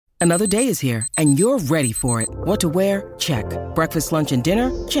Another day is here, and you're ready for it. What to wear? Check. Breakfast, lunch, and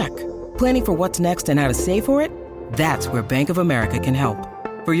dinner? Check. Planning for what's next and how to save for it? That's where Bank of America can help.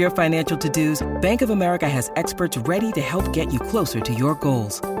 For your financial to-dos, Bank of America has experts ready to help get you closer to your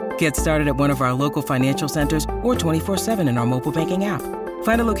goals. Get started at one of our local financial centers or 24/7 in our mobile banking app.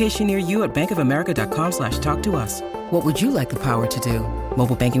 Find a location near you at bankofamerica.com/talktous. What would you like the power to do?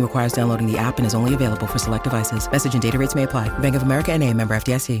 Mobile banking requires downloading the app and is only available for select devices. Message and data rates may apply. Bank of America N.A., member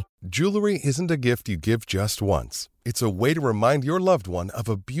FDIC. Jewelry isn't a gift you give just once. It's a way to remind your loved one of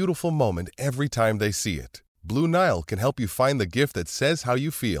a beautiful moment every time they see it. Blue Nile can help you find the gift that says how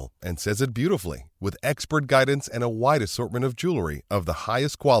you feel and says it beautifully, with expert guidance and a wide assortment of jewelry of the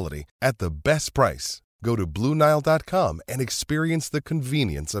highest quality at the best price. Go to BlueNile.com and experience the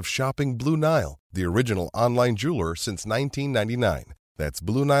convenience of shopping Blue Nile, the original online jeweler since 1999. That's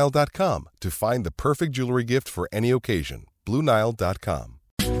BlueNile.com to find the perfect jewelry gift for any occasion. BlueNile.com.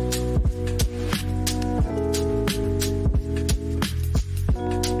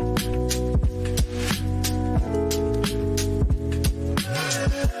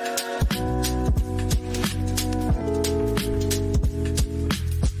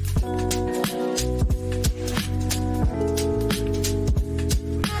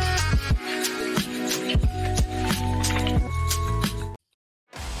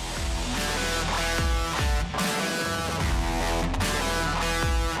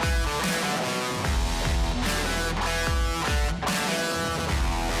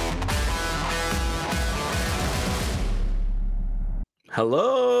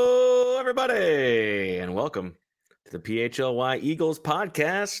 Hello, everybody, and welcome to the PHLY Eagles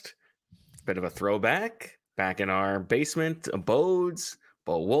podcast. Bit of a throwback back in our basement abodes.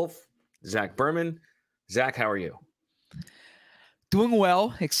 Bo Wolf, Zach Berman. Zach, how are you? Doing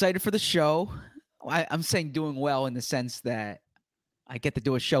well. Excited for the show. I'm saying doing well in the sense that I get to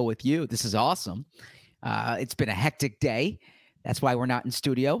do a show with you. This is awesome. It's been a hectic day. That's why we're not in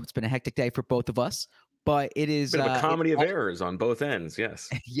studio. It's been a hectic day for both of us. But it is a bit of a comedy of errors on both ends, yes.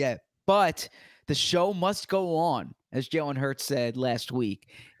 Yeah, but the show must go on, as Jalen Hurts said last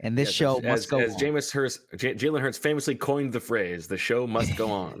week, and this show must go on. As Jalen Hurts famously coined the phrase, the show must go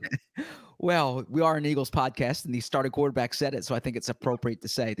on. Well, we are an Eagles podcast, and the starting quarterback said it, so I think it's appropriate to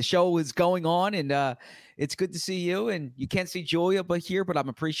say. The show is going on, and it's good to see you, and you can't see Julia but I'm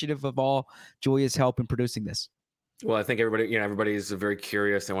appreciative of all Julia's help in producing this. Well, I think everybody's very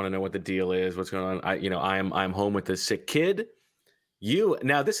curious. They want to know what the deal is, what's going on. I'm home with this sick kid.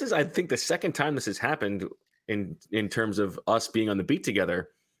 This is, I think, the second time this has happened in terms of us being on the beat together.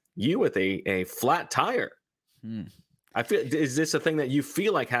 You with a flat tire. I feel, is this a thing that you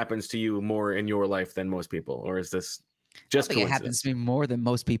feel like happens to you more in your life than most people, or is this just? I think it happens to me more than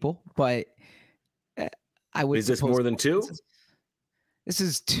most people, but I would. Is this more than two? This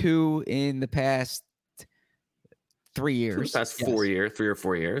is two in the past 3 years. Past 4 years, 3 or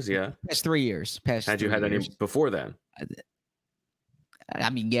 4 years, yeah. Past 3 years. Had you had any before then? I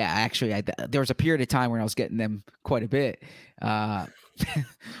mean, yeah, actually, there was a period of time where I was getting them quite a bit. Well,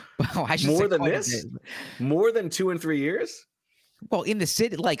 I should more say than this? More than 2 and 3 years? Well, in the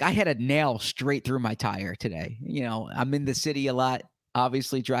city, like I had a nail straight through my tire today. I'm in the city a lot,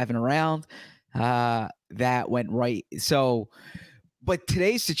 obviously driving around. That went right. So, but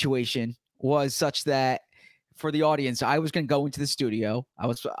today's situation was such that, for the audience, I was going to go into the studio.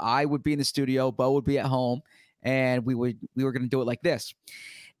 I would be in the studio. Bo would be at home, and we were going to do it like this.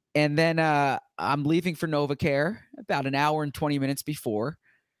 And then I'm leaving for NovaCare about an hour and 20 minutes before,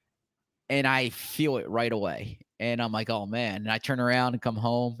 and I feel it right away. And I'm like, oh man! And I turn around and come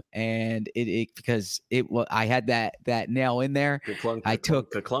home, and I had that nail in there. I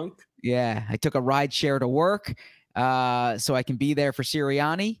took a ride share to work, so I can be there for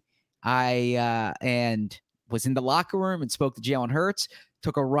Sirianni. And was in the locker room and spoke to Jalen Hurts,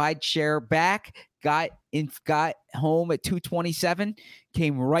 took a ride share back, got home at 2:27,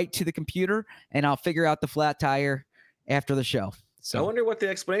 came right to the computer, and I'll figure out the flat tire after the show. So I wonder what the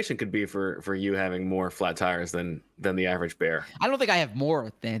explanation could be for you having more flat tires than the average bear. I don't think I have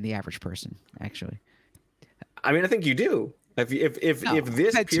more than the average person, actually. I mean, I think you do. If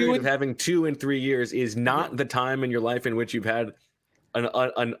this period of having 2 and 3 years is not the time in your life in which you've had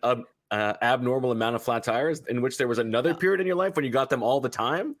an abnormal amount of flat tires, in which there was another period in your life when you got them all the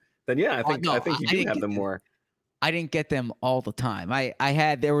time, then yeah, I think you do have them more. I didn't get them all the time.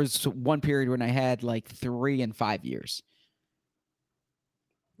 There was one period when I had like 3 and 5 years.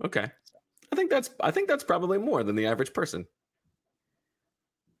 Okay. I think that's probably more than the average person.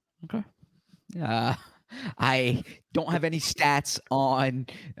 Okay. I don't have any stats on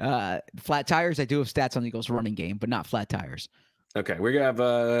flat tires. I do have stats on the Eagles running game, but not flat tires. Okay, we have.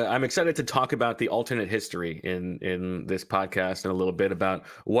 I'm excited to talk about the alternate history in this podcast in a little bit about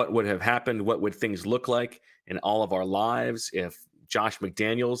what would have happened, what would things look like in all of our lives if Josh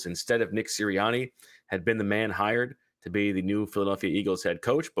McDaniels instead of Nick Sirianni had been the man hired to be the new Philadelphia Eagles head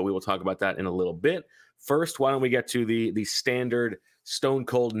coach. But we will talk about that in a little bit. First, why don't we get to the standard Stone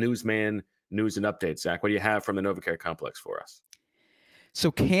Cold Newsman news and updates? Zach, what do you have from the NovaCare complex for us? So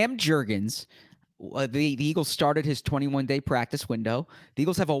Cam Jurgens, the Eagles started his 21-day practice window. The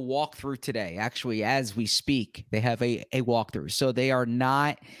Eagles have a walkthrough today. Actually, as we speak, they have a walkthrough. So they are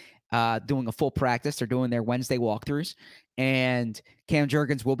not doing a full practice. They're doing their Wednesday walkthroughs. And Cam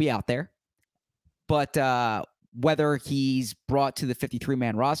Jurgens will be out there. But whether he's brought to the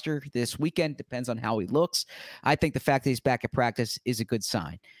 53-man roster this weekend depends on how he looks. I think the fact that he's back at practice is a good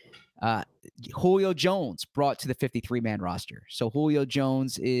sign. Julio Jones brought to the 53-man roster. So Julio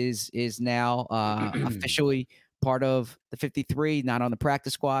Jones is now officially part of the 53, not on the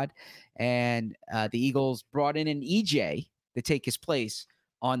practice squad. And the Eagles brought in an EJ to take his place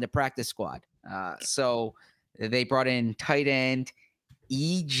on the practice squad. So they brought in tight end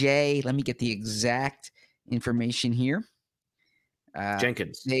EJ. Let me get the exact information here.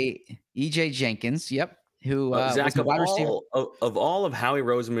 Jenkins. EJ Jenkins. Yep. Who Zach, was a wide receiver. Of all of Howie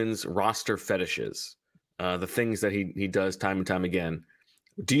Roseman's roster fetishes, the things that he does time and time again,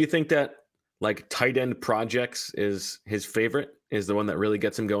 do you think that like tight end projects is his favorite? Is the one that really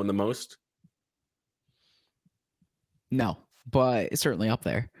gets him going the most? No, but it's certainly up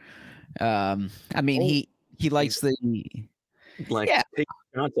there. I mean, he likes the take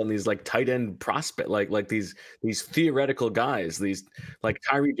shots on these like tight end prospect, like these theoretical guys. These like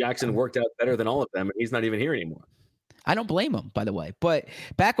Tyree Jackson worked out better than all of them, and he's not even here anymore. I don't blame him, by the way. But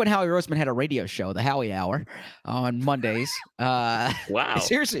back when Howie Roseman had a radio show, the Howie Hour, on Mondays. Wow!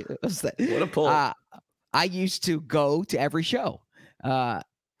 Seriously, what a pull! I used to go to every show.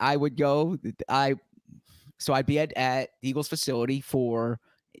 I would go. So I'd be at the Eagles facility for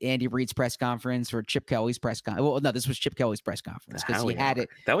Andy Reid's press conference or Chip Kelly's press conference. Well, no, this was Chip Kelly's press conference because he had it.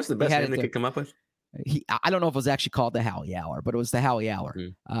 That was the best name they could come up with. I don't know if it was actually called the Howie Hour, but it was the Howie Hour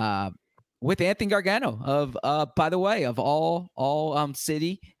with Anthony Gargano of, by the way, of all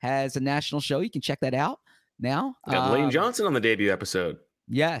city has a national show. You can check that out now. Got Lane Johnson on the debut episode.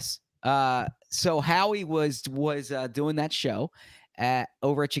 Yes. So Howie was doing that show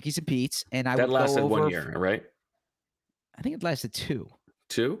over at Chickies and Pete's, and that lasted 1 year, right? I think it lasted two.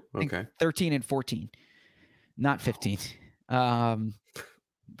 Okay. 13 and 14, not 15.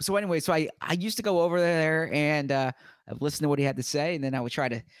 So anyway, so I used to go over there and I'd listen to what he had to say, and then I would try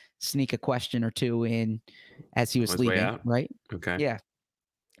to sneak a question or two in as he was leaving. Right? Okay. Yeah.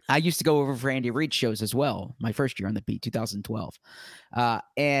 I used to go over for Andy Reid shows as well. My first year on the beat, 2012.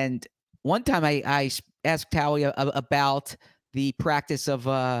 And one time I asked Howie about the practice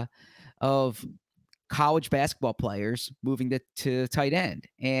of college basketball players moving to tight end.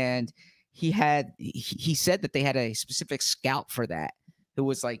 And he said that they had a specific scout for that who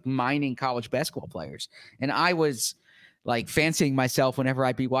was like mining college basketball players. And I was like fancying myself whenever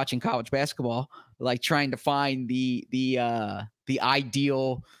I'd be watching college basketball, like trying to find the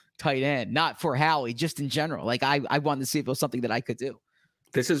ideal tight end, not for Howie, just in general. Like I wanted to see if it was something that I could do.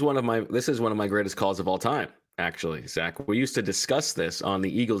 This is one of my greatest calls of all time. Actually, Zach, we used to discuss this on the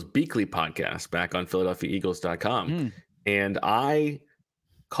Eagles Beakley podcast back on PhiladelphiaEagles.com. And I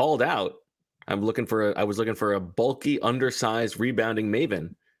called out, I was looking for a bulky, undersized rebounding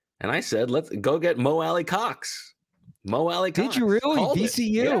maven. And I said, let's go get Mo Alley Cox. Mo Alley Cox. Did you really? VCU?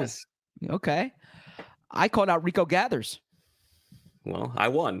 Yes. Okay. I called out Rico Gathers. Well, I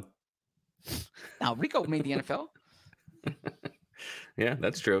won. Now, Rico made the NFL. Yeah,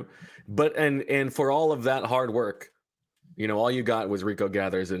 that's true. But and for all of that hard work, all you got was Rico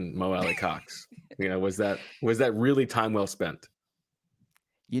Gathers and Mo Alley Cox. Was that really time well spent?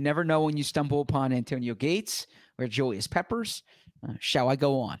 You never know when you stumble upon Antonio Gates or Julius Peppers. Shall I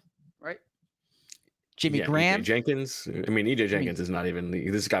go on? Right. Jimmy Graham. EJ Jenkins. EJ Jenkins is not even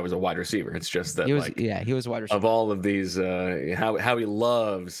this guy was a wide receiver. It's just that he was a wide receiver. Of all of these, how he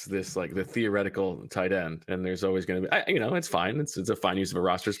loves this, like the theoretical tight end, and there's always going to be, it's fine. It's a fine use of a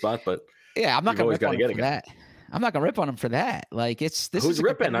roster spot, but yeah, I'm not going to rip on him for that. I'm not going to rip on him for that. Like who's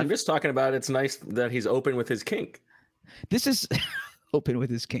ripping? I'm just talking about it's nice that he's open with his kink. This is open with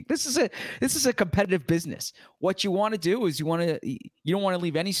his kink. This is a competitive business. What you want to do is you don't want to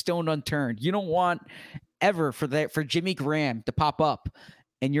leave any stone unturned. You don't want ever for Jimmy Graham to pop up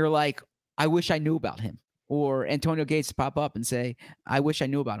and you're like, I wish I knew about him, or Antonio Gates to pop up and say, I wish I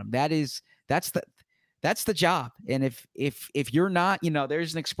knew about him. That's the job. And if you're not,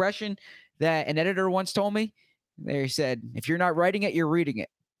 there's an expression that an editor once told me, They said, if you're not writing it, you're reading it.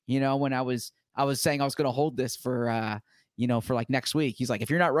 When I was saying I was going to hold this for, for like next week, he's like, if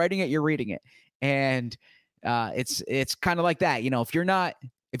you're not writing it, you're reading it. And it's kind of like that. If you're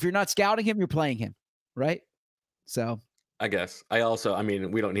not scouting him, you're playing him. Right. So I guess we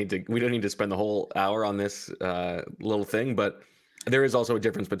don't need to spend the whole hour on this little thing, but there is also a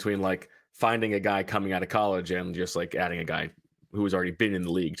difference between like finding a guy coming out of college and just like adding a guy who's already been in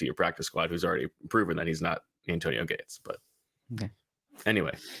the league to your practice squad, who's already proven that he's not Antonio Gates. But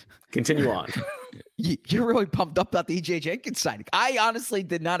anyway, continue on. You're really pumped up about the EJ Jenkins signing. I honestly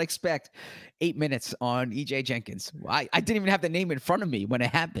did not expect 8 minutes on EJ Jenkins. I didn't even have the name in front of me when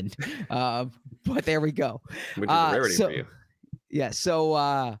it happened. But there we go. Which is a rarity for you. Yeah.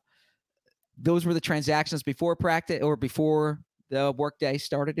 So those were the transactions before practice or before the workday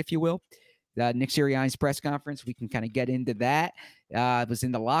started, if you will. Nick Sirianni's press conference, we can kind of get into that. I was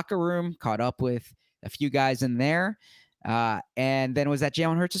in the locker room, caught up with a few guys in there. And then it was at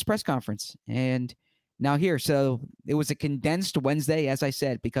Jalen Hurts' press conference. And now here. So it was a condensed Wednesday, as I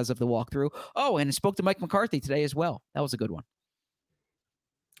said, because of the walkthrough. Oh, and I spoke to Mike McCarthy today as well. That was a good one.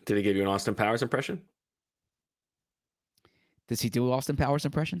 Did he give you an Austin Powers impression? Does he do Austin Powers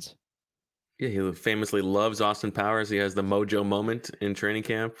impressions? Yeah, he famously loves Austin Powers. He has the mojo moment in training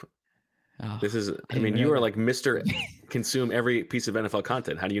camp. Oh, This is, you are like Mr. Consume every piece of NFL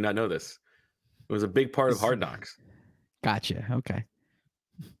content. How do you not know this? It was a big part of Hard Knocks. Gotcha. Okay.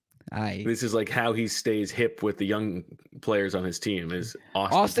 This is like how he stays hip with the young players on his team is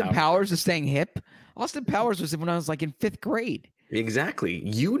Austin Powers is staying hip. Austin Powers was when I was like in 5th grade. Exactly.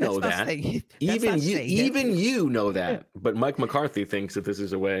 You know that. Even you know that. But Mike McCarthy thinks that this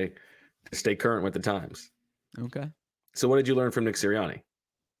is a way to stay current with the times. Okay. So what did you learn from Nick Sirianni?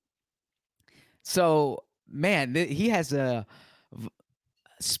 So, man, he has a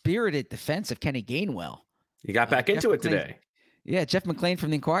spirited defense of Kenny Gainwell. He got back into it today. Yeah, Jeff McClain from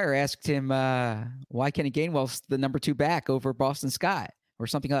the Inquirer asked him why Kenny Gainwell's the number 2 back over Boston Scott or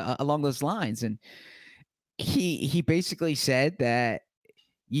something along those lines. And he basically said that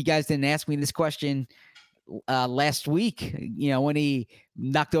you guys didn't ask me this question last week, when he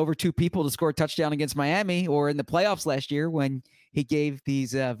knocked over 2 people to score a touchdown against Miami, or in the playoffs last year when he gave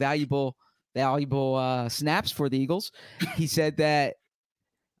these valuable snaps for the Eagles. He said that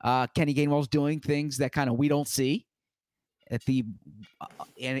Kenny Gainwell's doing things that kind of we don't see at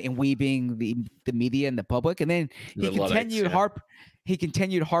and we being the media and the public. And then he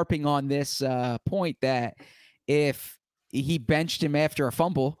continued harping on this point that if he benched him after a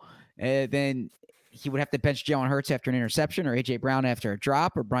fumble, then he would have to bench Jalen Hurts after an interception, or AJ Brown after a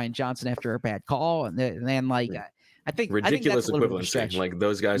drop, or Brian Johnson after a bad call. And then I think ridiculous equivalency. Like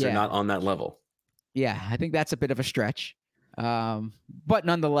those guys are not on that level. Yeah, I think that's a bit of a stretch. But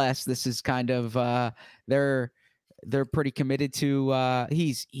nonetheless, this is kind of they're pretty committed to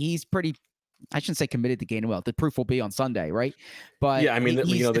he's pretty, I shouldn't say committed to Gainwell. The proof will be on Sunday, right? But yeah,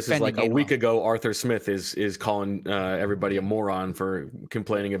 this is like Gainwell. A week ago, Arthur Smith is calling everybody a moron for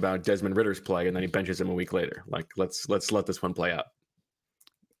complaining about Desmond Ritter's play, and then he benches him a week later. Like let's let this one play out.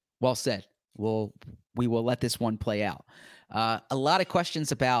 Well said. We will let this one play out. A lot of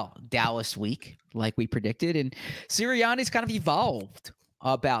questions about Dallas week, like we predicted, and Sirianni's kind of evolved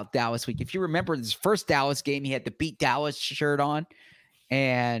about Dallas week. If you remember his first Dallas game, he had the Beat Dallas shirt on,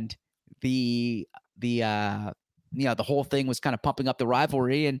 and the whole thing was kind of pumping up the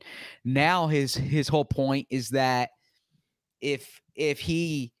rivalry. And now his whole point is that if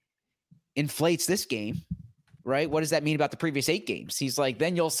he inflates this game, right, what does that mean about the previous 8 games? He's like,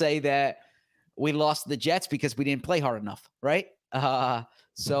 then you'll say that we lost the Jets because we didn't play hard enough, right?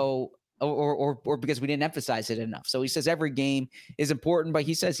 So or because we didn't emphasize it enough. So he says every game is important, but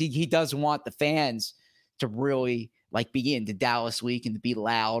he says he does want the fans to really like be into Dallas week and to be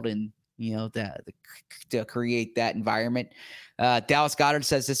loud and to create that environment. Dallas Goedert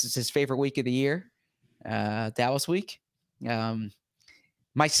says this is his favorite week of the year. Dallas week.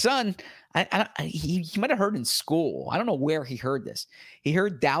 My son, he might have heard in school. I don't know where he heard this. He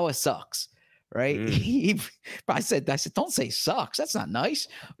heard Dallas sucks. Right. I said, don't say sucks. That's not nice.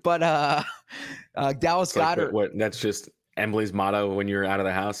 But Dallas Goedert. What? That's just Emily's motto when you're out of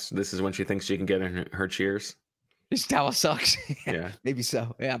the house. This is when she thinks she can get in her cheers. This Dallas sucks. Yeah, maybe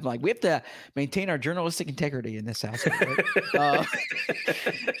so. Yeah, I'm like, we have to maintain our journalistic integrity in this house. Right?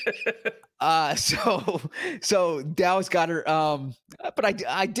 So Dallas Goedert. But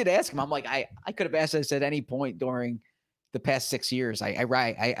I did ask him. I'm like, I could have asked this at any point during the past 6 years.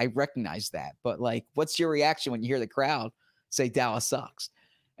 I recognize that. But like, what's your reaction when you hear the crowd say Dallas sucks?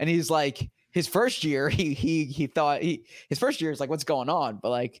 And he's like, his first year, he thought his first year is like, what's going on? But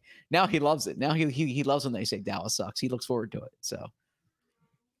like now he loves it. Now he loves when they say Dallas sucks. He looks forward to it. So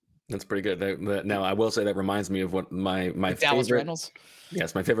that's pretty good. Now I will say that reminds me of what my Dallas favorite. Reynolds.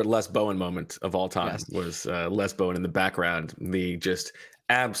 Yes, my favorite Les Bowen moment of all time was Les Bowen in the background. The just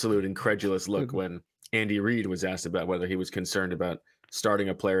absolute incredulous look when Andy Reid was asked about whether he was concerned about starting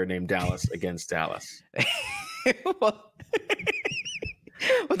a player named Dallas against Dallas. well,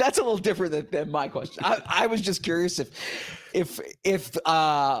 that's a little different than my question. I was just curious if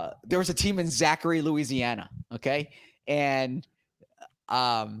there was a team in Zachary, Louisiana, okay, and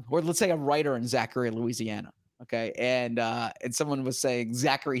or let's say a writer in Zachary, Louisiana, okay, and someone was saying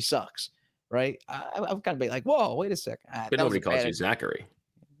Zachary sucks, right? I'm kind of be like, whoa, wait a second. But nobody calls you Zachary.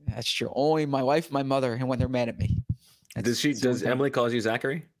 That's true. Only my wife, my mother, and when they're mad at me. Does Emily calls you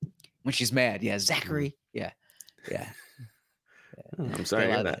Zachary? When she's mad, yeah, Zachary, yeah. Oh, I'm sorry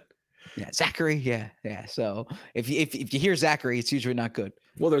to hear that. Yeah, Zachary, yeah. So if you hear Zachary, it's usually not good.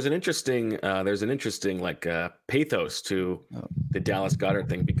 Well, there's an interesting like pathos to the Dallas Goedert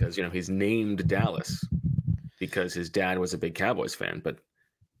thing because he's named Dallas because his dad was a big Cowboys fan, but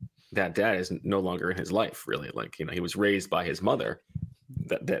that dad is no longer in his life, really. Like he was raised by his mother.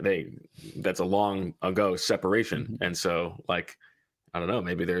 That's a long ago separation, and so like I don't know,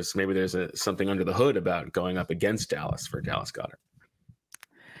 maybe there's something under the hood about going up against Dallas for Dallas Goedert.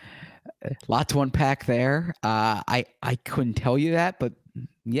 A lot to unpack there. I couldn't tell you that, but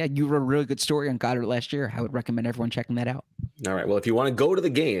yeah, you wrote a really good story on Goddard last year. I would recommend everyone checking that out. All right. Well, if you want to go to the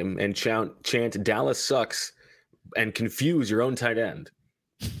game and chant Dallas sucks and confuse your own tight end,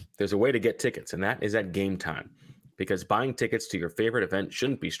 there's a way to get tickets, and that is at Game Time. Because buying tickets to your favorite event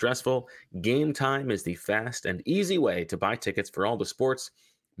shouldn't be stressful. Game Time is the fast and easy way to buy tickets for all the sports,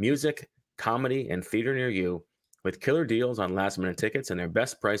 music, comedy, and theater near you. With killer deals on last-minute tickets and their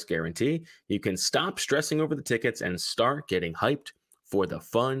best price guarantee, you can stop stressing over the tickets and start getting hyped for the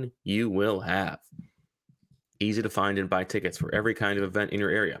fun you will have. Easy to find and buy tickets for every kind of event in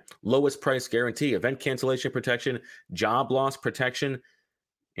your area. Lowest price guarantee, event cancellation protection, job loss protection,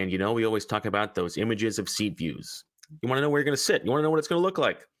 and we always talk about those images of seat views. You want to know where you're going to sit. You want to know what it's going to look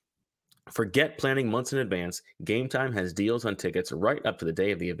like. Forget planning months in advance. Game Time has deals on tickets right up to the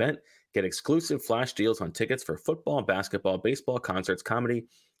day of the event. Get exclusive flash deals on tickets for football, basketball, baseball, concerts, comedy,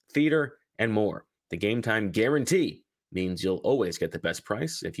 theater, and more. The Game Time guarantee means you'll always get the best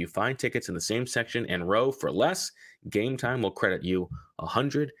price. If you find tickets in the same section and row for less, Game Time will credit you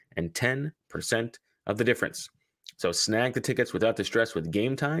 110% of the difference. So snag the tickets without the stress with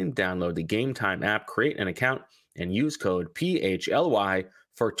Game Time. Download the Game Time app, create an account, and use code PHLY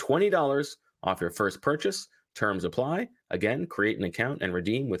for $20 off your first purchase. Terms apply. Again, create an account and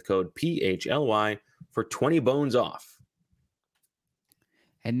redeem with code PHLY for 20 bones off.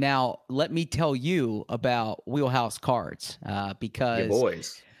 And now let me tell you about Wheelhouse Cards because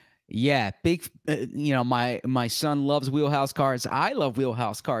boys. Yeah, big. My son loves Wheelhouse Cards. I love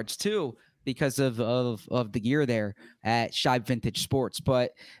Wheelhouse Cards too because of the gear there at Shibe Vintage Sports.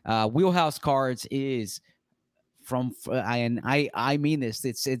 But Wheelhouse Cards is I mean this.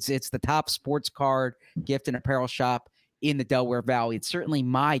 It's the top sports card gift and apparel shop in the Delaware Valley. It's certainly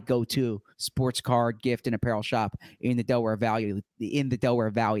my go-to sports card gift and apparel shop in the Delaware Valley.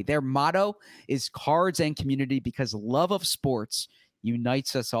 Their motto is cards and community because love of sports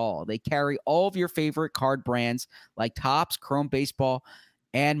unites us all. They carry all of your favorite card brands like Topps, Chrome Baseball,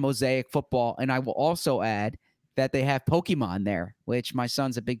 and Mosaic Football. And I will also add that they have Pokemon there, which my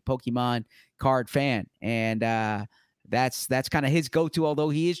son's a big Pokemon card fan. And that's kind of his go-to, although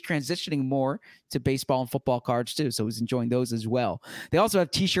he is transitioning more to baseball and football cards too. So he's enjoying those as well. They also have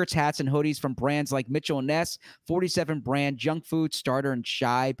t-shirts, hats, and hoodies from brands like Mitchell & Ness, 47 Brand, Junk Food, Starter, and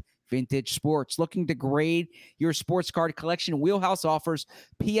Shibe Vintage Sports. Looking to grade your sports card collection? Wheelhouse offers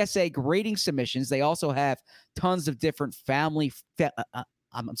PSA grading submissions. They also have tons of different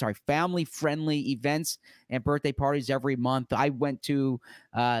family-friendly events and birthday parties every month. I went to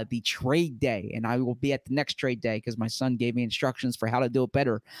the trade day, and I will be at the next trade day because my son gave me instructions for how to do it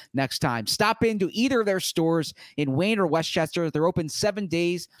better next time. Stop into either of their stores in Wayne or Westchester. They're open 7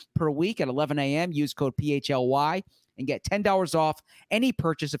 days per week at 11 a.m. Use code PHLY and get $10 off any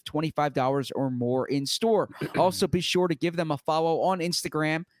purchase of $25 or more in store. Also, be sure to give them a follow on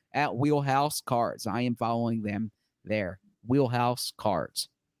Instagram at Wheelhouse Cards. I am following them there. Wheelhouse Cards.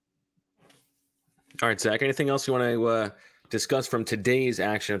 All right, Zach, anything else you want to discuss from today's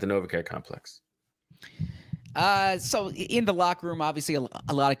action at the NovaCare Complex? So in the locker room, obviously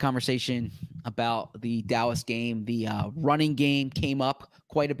a lot of conversation about the Dallas game. The running game came up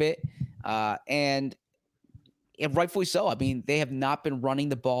quite a bit, and rightfully so. I mean, they have not been running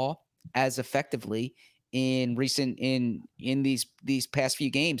the ball as effectively in these past few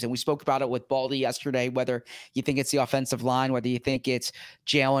games. And we spoke about it with Baldy yesterday, whether you think it's the offensive line, whether you think it's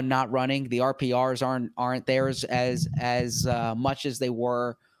Jalen not running. The RPRs aren't there as much as they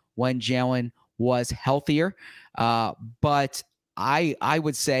were when Jalen was healthier. But I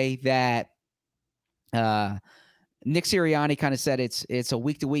would say that Nick Sirianni kind of said it's a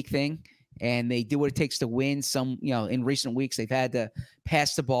week-to-week thing, and they do what it takes to win. Some, in recent weeks, they've had to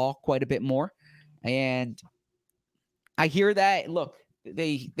pass the ball quite a bit more. And I hear that. Look,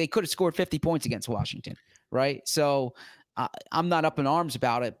 they could have scored 50 points against Washington, right? So I'm not up in arms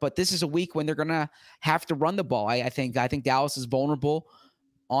about it, but this is a week when they're going to have to run the ball. I think Dallas is vulnerable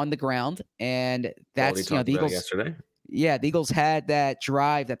on the ground, and that's the Eagles yesterday. Yeah, the Eagles had that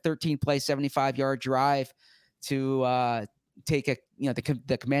drive, that 13-play, 75-yard drive to take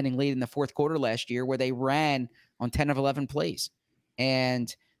the commanding lead in the fourth quarter last year, where they ran on 10 of 11 plays,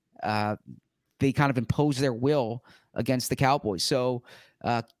 and they kind of imposed their will against the Cowboys. So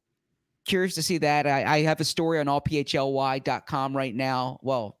curious to see that. I have a story on allphly.com right now.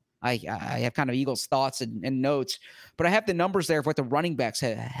 Well, I have kind of Eagles thoughts and notes, but I have the numbers there of what the running backs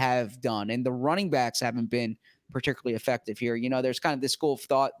have done, and the running backs haven't been particularly effective here. There's kind of this school of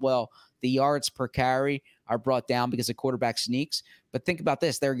thought, well, the yards per carry are brought down because the quarterback sneaks. But think about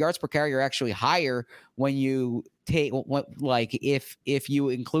this. Their yards per carry are actually higher when you take, if you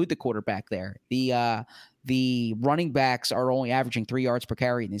include the quarterback there. The running backs are only averaging 3 yards per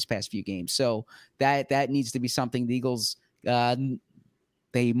carry in these past few games. So that needs to be something the Eagles,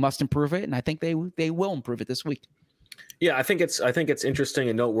 they must improve it. And I think they will improve it this week. Yeah, I think it's interesting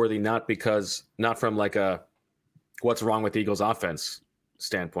and noteworthy, not from like a what's wrong with the Eagles offense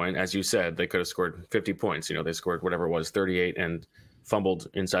standpoint. As you said, they could have scored 50 points. They scored whatever it was, 38, and fumbled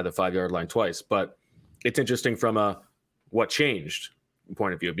inside the 5-yard line twice. But it's interesting from a what changed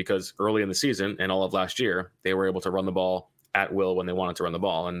point of view, because early in the season and all of last year, they were able to run the ball at will when they wanted to run the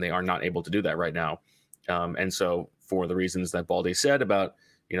ball, and they are not able to do that right now. And so for the reasons that Baldy said about,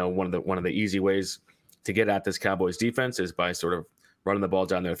 one of the easy ways to get at this Cowboys defense is by sort of running the ball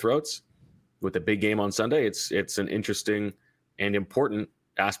down their throats. With the big game on Sunday, it's an interesting and important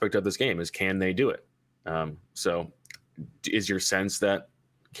aspect of this game is, can they do it? So is your sense that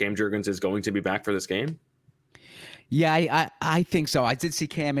Cam Jurgens is going to be back for this game? Yeah, I think so. I did see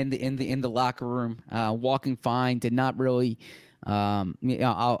Cam in the locker room, walking fine. Did not really.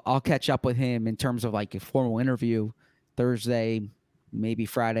 I'll catch up with him in terms of like a formal interview Thursday, maybe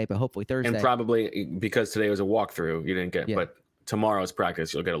Friday, but hopefully Thursday. And probably because today was a walkthrough, you didn't get. Yeah. But tomorrow's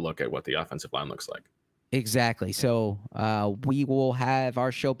practice, you'll get a look at what the offensive line looks like. Exactly. So we will have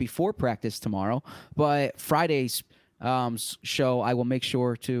our show before practice tomorrow, but Friday's show, I will make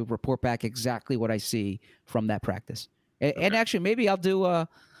sure to report back exactly what I see from that practice. And actually, maybe I'll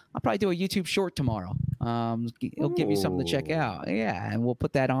probably do a YouTube short tomorrow. It'll give you something to check out. Yeah, and we'll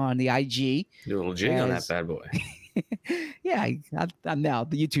put that on the IG. Do a little jig on that bad boy. Yeah, I'm now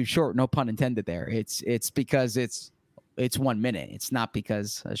the YouTube short. No pun intended there. It's because it's 1 minute. It's not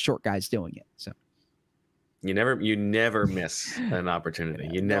because a short guy's doing it. So you never miss an opportunity.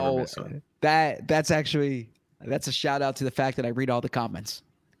 You never miss one. That's a shout out to the fact that I read all the comments.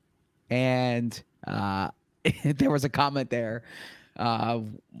 And there was a comment there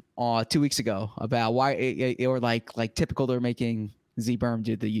 2 weeks ago about why it were like typical they're making Z Berm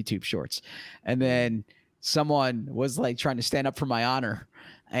do the YouTube shorts. And then someone was like trying to stand up for my honor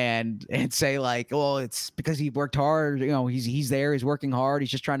and say like, well, it's because he worked hard. He's there, he's working hard. He's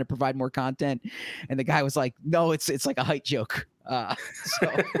just trying to provide more content. And the guy was like, no, it's like a height joke.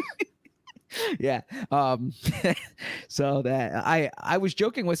 So yeah. So that I was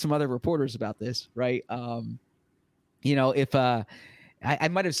joking with some other reporters about this, right? If I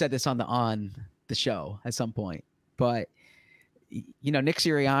might have said this on the show at some point, but Nick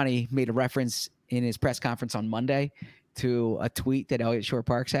Sirianni made a reference in his press conference on Monday to a tweet that Elliott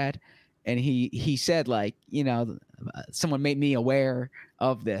Shore-Parks had. And he said, like, someone made me aware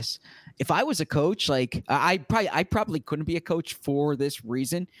of this. If I was a coach, like I probably couldn't be a coach for this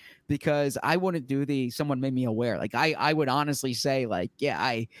reason, because I wouldn't do someone made me aware. Like I would honestly say, like, yeah,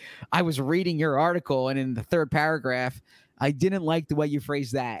 I was reading your article, and in the third paragraph, I didn't like the way you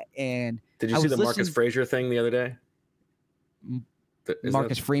phrased that. And did you see the Marcus Frazier thing the other day?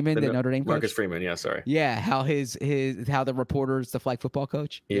 Marcus Freeman, the Notre Dame coach? Marcus Freeman, yeah, sorry. Yeah, how how the reporter's the flag football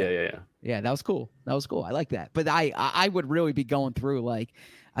coach. Yeah. Yeah, that was cool. I like that. But I would really be going through, like,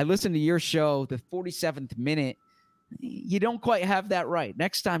 I listened to your show, the 47th minute. You don't quite have that right.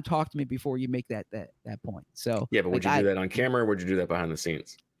 Next time, talk to me before you make that point. So yeah, but would you do that on camera, or would you do that behind the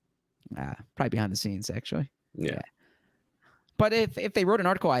scenes? Probably behind the scenes, actually. Yeah. But if they wrote an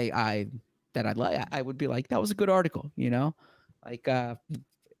article that I'd like, I would be like, that was a good article, like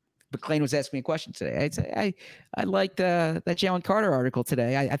McLean was asking me a question today. I'd say I liked that Jalen Carter article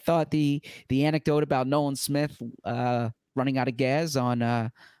today. I thought the anecdote about Nolan Smith running out of gas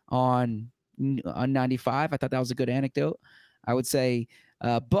on 95. I thought that was a good anecdote. I would say,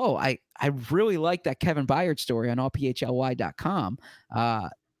 Bo, I really like that Kevin Byard story on allphly.com.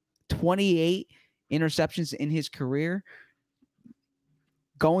 28 interceptions in his career.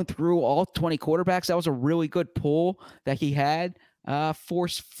 Going through all 20 quarterbacks, that was a really good pull that he had for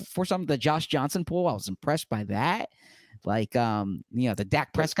some of the Josh Johnson pull. I was impressed by that. Like, the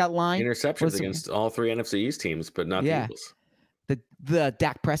Dak Prescott line. Interceptions against all three NFC East teams, but not the Eagles. The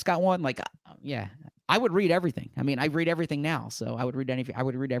Dak Prescott one, like, I would read everything. I mean, I read everything now, so I would read anything. I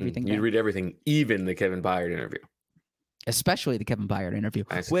would read everything. You'd read everything, even the Kevin Byard interview. Especially the Kevin Byard interview,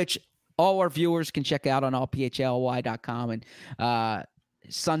 which all our viewers can check out on allphly.com. And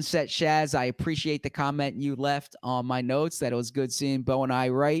Sunset Shaz, I appreciate the comment you left on my notes that it was good seeing Bo and I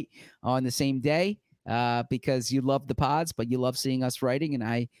write on the same day because you love the pods, but you love seeing us writing, and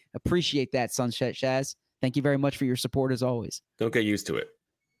I appreciate that, Sunset Shaz. Thank you very much for your support as always. Don't get used to it.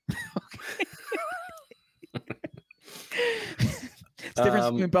 It's the difference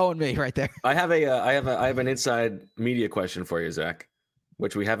between Bo and me right there. I have an inside media question for you, Zach,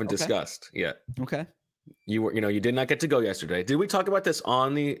 which we haven't discussed yet. Okay. You did not get to go yesterday. Did we talk about this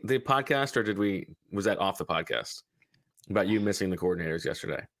on the podcast, or was that off the podcast about you missing the coordinators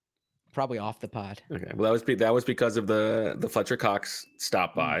yesterday? Probably off the pod. Okay. Well, that was because of the Fletcher Cox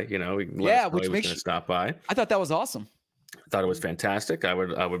stop by. Which makes you stop by. I thought that was awesome. I thought it was fantastic. I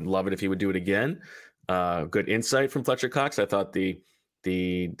would love it if he would do it again. Good insight from Fletcher Cox. I thought the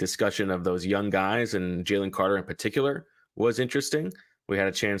discussion of those young guys and Jalen Carter in particular was interesting. We had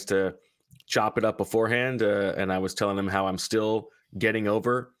a chance to chop it up beforehand, and I was telling him how I'm still getting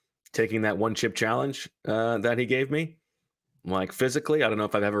over taking that one chip challenge that he gave me. Like, physically, I don't know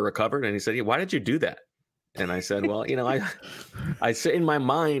if I've ever recovered. And he said, why did you do that? And I said, well, I say in my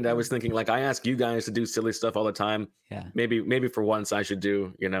mind, I was thinking, like, I ask you guys to do silly stuff all the time. Yeah. Maybe for once I should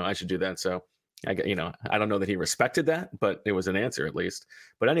do that. So I don't know that he respected that, but it was an answer at least.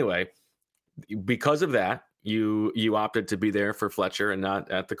 But anyway, because of that, you opted to be there for Fletcher and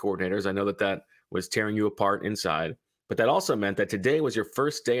not at the coordinators. I know that was tearing you apart inside, but that also meant that today was your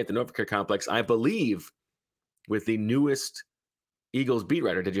first day at the NovaCare complex, I believe, with the newest Eagles beat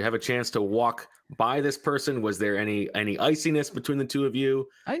writer. Did you have a chance to walk by this person? Was there any iciness between the two of you?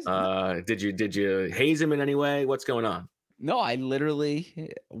 Did you haze him in any way? What's going on? No, I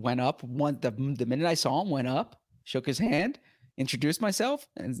literally went up. The minute I saw him, went up, shook his hand, introduced myself,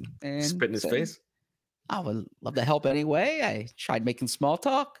 and spit in his face. I would love to help anyway. I tried making small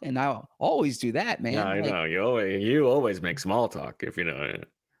talk, and I always do that, man. Yeah, I know. You always make small talk, if you know it.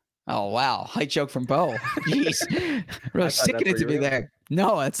 Oh, wow. Height joke from Bo. Jeez. Really sticking it to me there.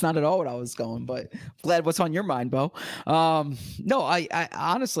 No, that's not at all what I was going, but glad what's on your mind, Bo. No, I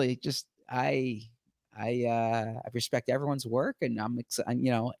honestly just, I respect everyone's work, and I'm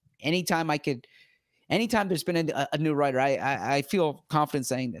excited, anytime there's been a new writer, I feel confident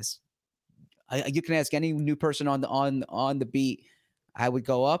saying this. You can ask any new person on the beat. I would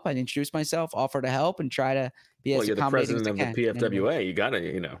go up, I'd introduce myself, offer to help, and try to be as accommodating as I can. You're the president of the PFWA. You gotta,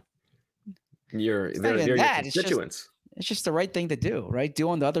 they're your constituents. It's just the right thing to do, right? Do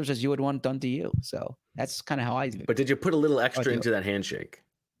unto others as you would want done to you. So that's kind of how I do it. But did you put a little extra into that handshake?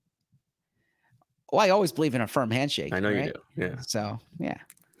 Well, I always believe in a firm handshake. I know you do. Yeah. So yeah.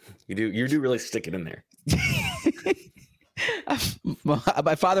 You do really stick it in there.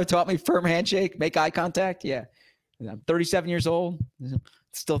 My father taught me firm handshake, make eye contact. Yeah. I'm 37 years old.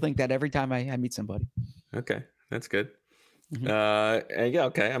 Still think that every time I meet somebody. Okay. That's good. Mm-hmm. Yeah.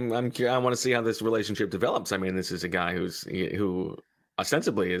 Okay. I'm curious. I want to see how this relationship develops. I mean, this is a guy who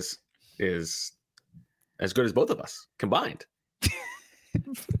ostensibly is as good as both of us combined.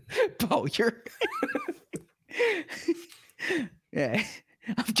 Bo, you're yeah.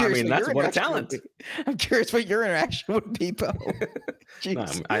 I'm curious. I mean, that's what a talent. I'm curious what your interaction would be, Bo. No,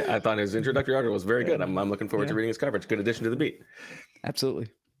 I thought his introductory article was very good. I'm looking forward to reading his coverage. Good addition to the beat. Absolutely.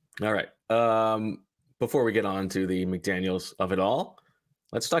 All right. Before we get on to the McDaniels of it all,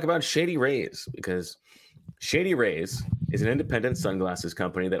 let's talk about Shady Rays, because Shady Rays is an independent sunglasses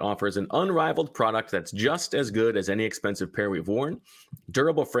company that offers an unrivaled product that's just as good as any expensive pair we've worn,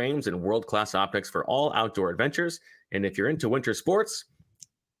 durable frames and world-class optics for all outdoor adventures. And if you're into winter sports,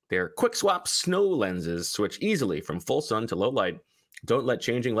 their quick swap snow lenses switch easily from full sun to low light. Don't let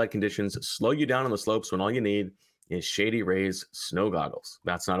changing light conditions slow you down on the slopes when all you need is Shady Rays snow goggles.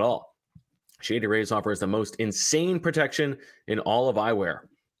 That's not all. Shady Rays offers the most insane protection in all of eyewear.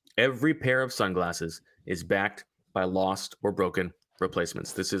 Every pair of sunglasses is backed by lost or broken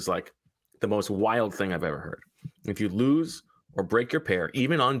replacements. This is like the most wild thing I've ever heard. If you lose or break your pair,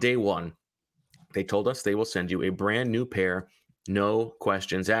 even on day one, they told us they will send you a brand new pair, no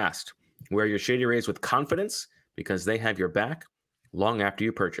questions asked. Wear your Shady Rays with confidence because they have your back long after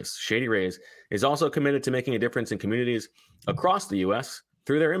you purchase. Shady Rays is also committed to making a difference in communities across the U.S.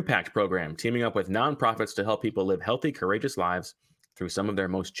 through their Impact program, teaming up with nonprofits to help people live healthy, courageous lives through some of their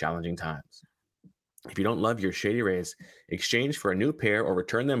most challenging times. If you don't love your Shady Rays, exchange for a new pair or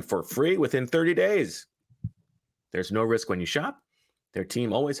return them for free within 30 days. There's no risk when you shop. Their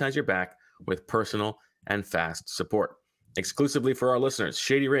team always has your back with personal and fast support. Exclusively for our listeners,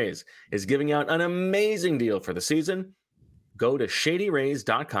 Shady Rays is giving out an amazing deal for the season. Go to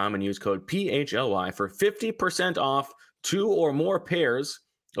shadyrays.com and use code PHLY for 50% off 2 or more pairs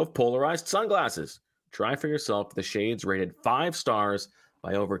of polarized sunglasses. Try for yourself the shades rated 5 stars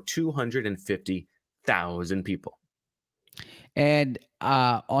by over 250,000 people. And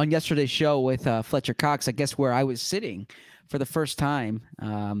on yesterday's show with Fletcher Cox, I guess where I was sitting for the first time,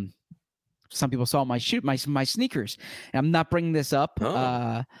 some people saw my sneakers. And I'm not bringing this up.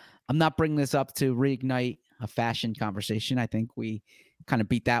 I'm not bringing this up to reignite a fashion conversation. I think we kind of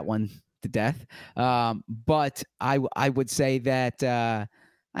beat that one to death. But I would say that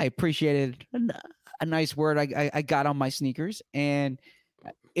I appreciated a nice word I got on my sneakers. And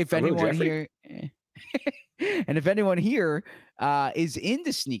if anyone here, and if anyone here is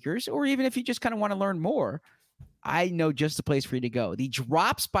into sneakers, or even if you just kind of want to learn more, I know just the place for you to go. The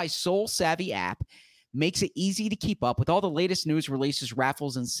Drops by Soul Savvy app makes it easy to keep up with all the latest news, releases,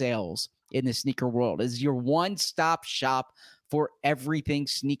 raffles, and sales in the sneaker world. It is your one-stop shop for everything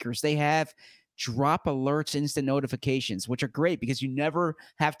sneakers. They have drop alerts, instant notifications, which are great because you never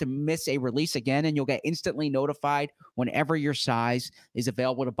have to miss a release again, and you'll get instantly notified whenever your size is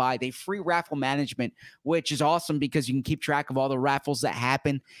available to buy. They have free raffle management, which is awesome because you can keep track of all the raffles that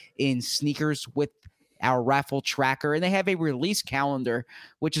happen in sneakers with our raffle tracker. And they have a release calendar,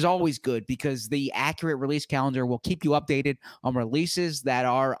 which is always good because the accurate release calendar will keep you updated on releases that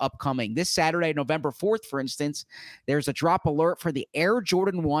are upcoming. This Saturday, November 4th, for instance, there's a drop alert for the Air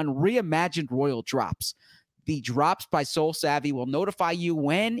Jordan 1 Reimagined Royal Drops. The Drops by Soul Savvy will notify you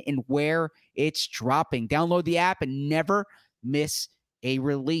when and where it's dropping. Download the app and never miss a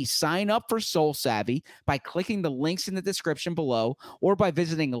release. Sign up for Soul Savvy by clicking the links in the description below or by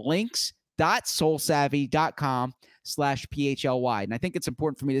visiting links.soulsavvy.com/PHLY. And I think it's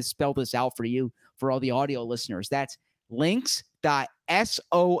important for me to spell this out for you, for all the audio listeners. That's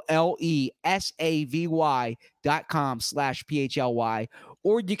links.soulsavvy.com/PHLY.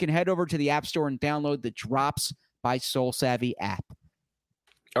 Or you can head over to the App Store and download the Drops by Soul Savvy app.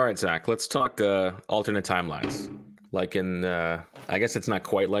 All right, Zach, let's talk alternate timelines. Like in, I guess it's not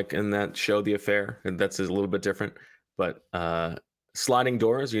quite like in that show, The Affair, and that's a little bit different, but sliding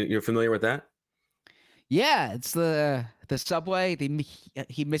doors, you're familiar with that? Yeah, it's the subway.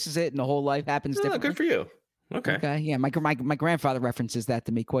 He misses it, and the whole life happens differently. Good for you. Okay. Yeah, my grandfather references that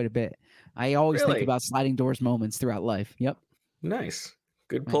to me quite a bit. I always think about sliding doors moments throughout life. Yep. Nice.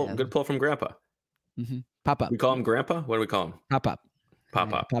 Good pull. Good pull from Grandpa. Mm-hmm. Pop up. We call him Grandpa. What do we call him? Pop up.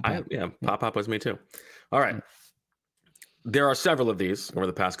 Pop up. Pop up was me too. All right. There are several of these over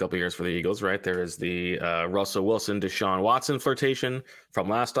the past couple of years for the Eagles, right? There is the Russell Wilson, Deshaun Watson flirtation from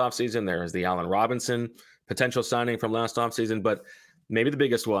last offseason. There is the Allen Robinson potential signing from last offseason. But maybe the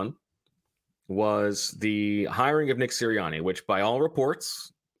biggest one was the hiring of Nick Sirianni, which by all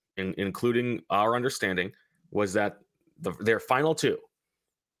reports, including our understanding, was that their final two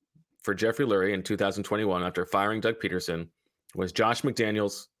for Jeffrey Lurie in 2021 after firing Doug Peterson was Josh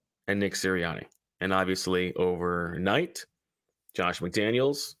McDaniels and Nick Sirianni. And obviously overnight, Josh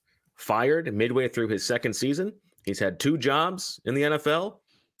McDaniels fired midway through his second season. He's had 2 jobs in the NFL,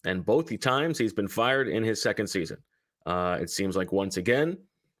 and both the times he's been fired in his second season. It seems like once again,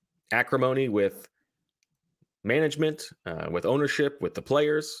 acrimony with management, with ownership, with the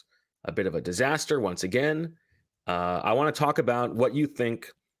players, a bit of a disaster once again. I want to talk about what you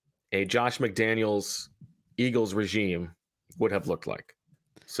think a Josh McDaniels Eagles regime would have looked like.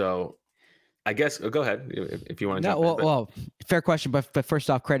 So I guess go ahead if you want to. Well, fair question, but first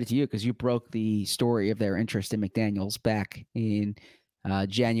off, credit to you because you broke the story of their interest in McDaniels back in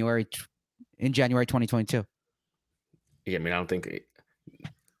January 2022. Yeah, I mean, I don't think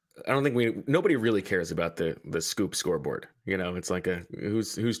nobody really cares about the scoop scoreboard. You know, it's like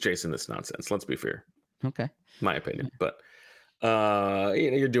who's chasing this nonsense. Let's be fair. Okay, my opinion, but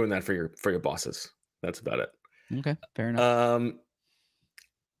you're doing that for your bosses. That's about it. Okay, fair enough.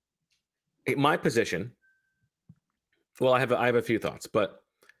 My position. Well, I have a few thoughts, but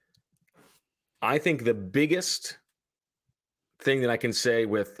I think the biggest thing that I can say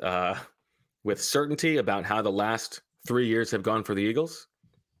with certainty about how the last 3 years have gone for the Eagles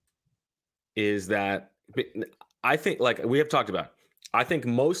is that I think, like we have talked about, I think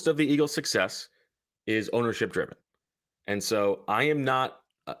most of the Eagles' success is ownership driven, and so I am not.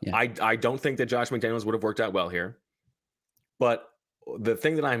 Yeah. I don't think that Josh McDaniels would have worked out well here, but the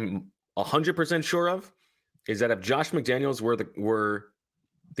thing that I'm 100% sure of is that if Josh McDaniels were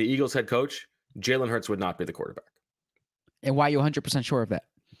the Eagles head coach, Jalen Hurts would not be the quarterback. And why are you 100% sure of that?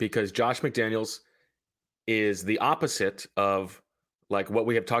 Because Josh McDaniels is the opposite of like what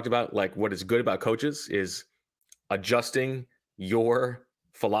we have talked about. Like what is good about coaches is adjusting your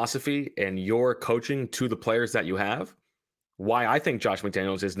philosophy and your coaching to the players that you have. Why I think Josh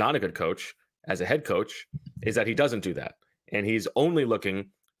McDaniels is not a good coach as a head coach is that he doesn't do that. And he's only looking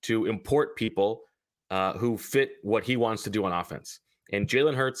to import people who fit what he wants to do on offense. And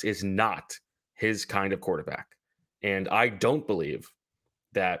Jalen Hurts is not his kind of quarterback. And I don't believe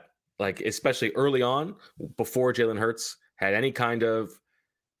that, like, especially early on, before Jalen Hurts had any kind of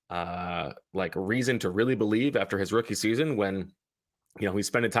like reason to really believe after his rookie season, when he's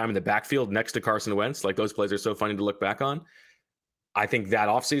spending time in the backfield next to Carson Wentz. Like, those plays are so funny to look back on. I think that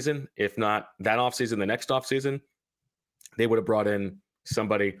offseason, if not that offseason, the next offseason, they would have brought in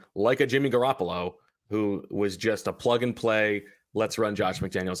somebody like a Jimmy Garoppolo, who was just a plug and play, let's run Josh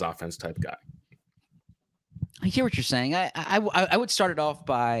McDaniels offense type guy. I hear what you're saying. I would start it off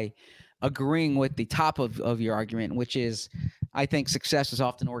by agreeing with the top of your argument, which is I think success is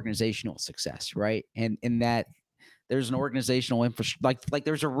often organizational success, right? And in that there's an organizational infrastructure, like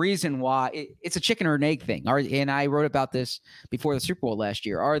there's a reason why it's a chicken or an egg thing. And I wrote about this before the Super Bowl last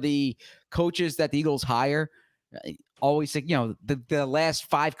year. Are the coaches that the Eagles hire always, the last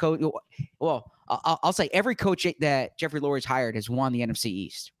 5 coaches? Well, I'll say every coach that Jeffrey Lurie's hired has won the NFC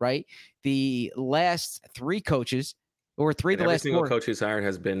East, right? The last 3 coaches, or 3 and the every last single 4 coach who's hired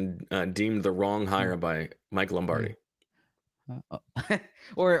has been deemed the wrong hire by Mike Lombardi.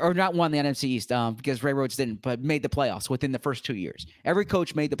 or not won the NFC East because Ray Rhodes didn't, but made the playoffs within the first 2 years. Every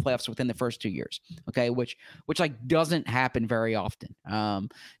coach made the playoffs within the first 2 years. Okay, which like doesn't happen very often.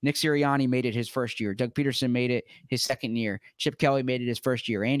 Nick Sirianni made it his first year. Doug Peterson made it his second year. Chip Kelly made it his first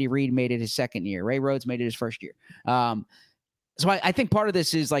year. Andy Reid made it his second year. Ray Rhodes made it his first year. So I think part of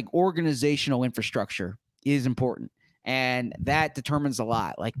this is like organizational infrastructure is important, and that determines a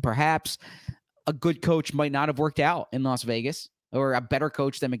lot. Like perhaps a good coach might not have worked out in Las Vegas, or a better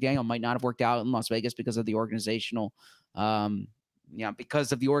coach than McDaniel might not have worked out in Las Vegas because of the organizational,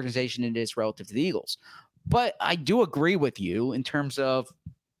 because of the organization it is relative to the Eagles. But I do agree with you in terms of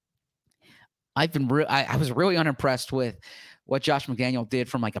I was really unimpressed with what Josh McDaniel did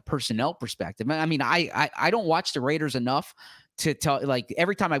from like a personnel perspective. I mean, I don't watch the Raiders enough to tell, like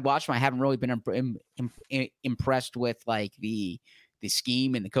every time I watch them, I haven't really been impressed with like the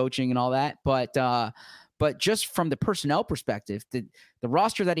scheme and the coaching and all that. But just from the personnel perspective, the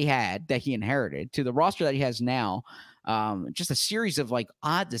roster that he had, that he inherited, to the roster that he has now, just a series of like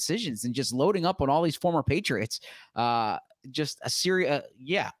odd decisions and just loading up on all these former Patriots. Just a series,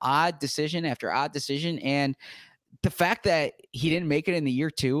 odd decision after odd decision. And the fact that he didn't make it in the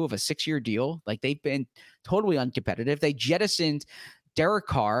year 2 of a 6-year deal, like they've been totally uncompetitive. They jettisoned Derek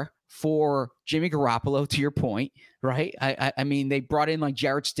Carr for Jimmy Garoppolo, to your point, right? I mean, they brought in like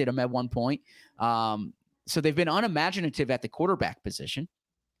Jarrett Stidham at one point. So they've been unimaginative at the quarterback position.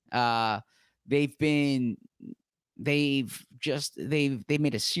 They've made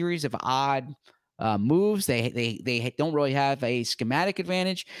a series of odd moves. They don't really have a schematic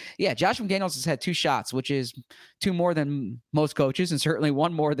advantage. Yeah, Josh McDaniels has had 2 shots, which is 2 more than most coaches, and certainly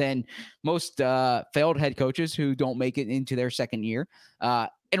 1 more than most failed head coaches who don't make it into their second year.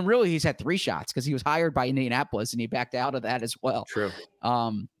 And really, he's had 3 shots because he was hired by Indianapolis and he backed out of that as well. True.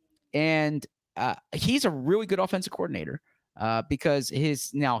 And he's a really good offensive coordinator because he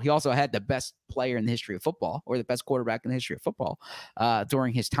also had the best player in the history of football, or the best quarterback in the history of football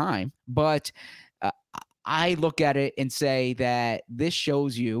during his time. But I look at it and say that this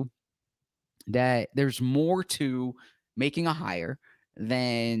shows you that there's more to making a hire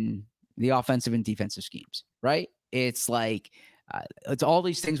than the offensive and defensive schemes, right? It's like it's all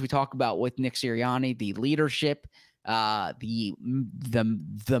these things we talk about with Nick Sirianni, the leadership, the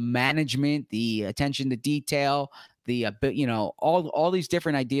management, the attention to detail, all these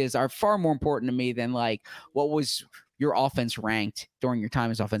different ideas are far more important to me than like what was your offense ranked during your time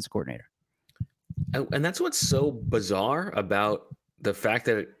as offensive coordinator. And that's what's so bizarre about the fact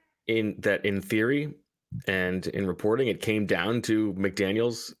that in theory, And in reporting, it came down to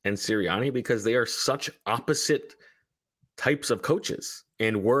McDaniels and Sirianni because they are such opposite types of coaches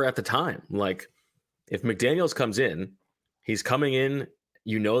and were at the time. Like, if McDaniels comes in, he's coming in,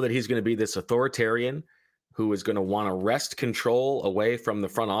 you know that he's going to be this authoritarian who is going to want to wrest control away from the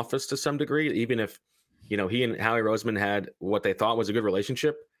front office to some degree, even if, he and Howie Roseman had what they thought was a good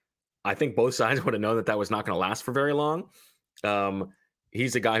relationship. I think both sides would have known that that was not going to last for very long.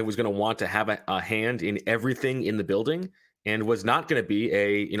 He's a guy who was going to want to have a hand in everything in the building and was not going to be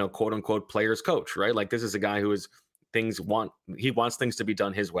a, quote unquote player's coach, right? Like, this is a guy who he wants things to be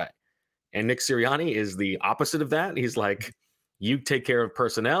done his way. And Nick Sirianni is the opposite of that. He's like, you take care of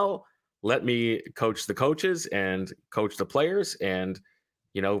personnel, let me coach the coaches and coach the players and,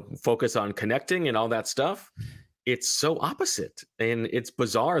 focus on connecting and all that stuff. It's so opposite. And it's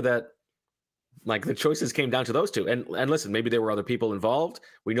bizarre that, like, the choices came down to those two. And listen, maybe there were other people involved.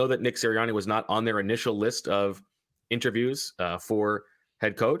 We know that Nick Sirianni was not on their initial list of interviews for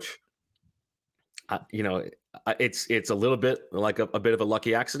head coach. It's a little bit like a bit of a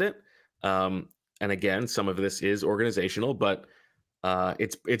lucky accident. And again, some of this is organizational, but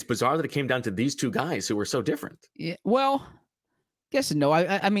it's bizarre that it came down to these two guys who were so different. Yeah, well, yes and no.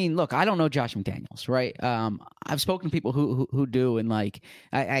 I mean, look, I don't know Josh McDaniels, right? I've spoken to people who do, and like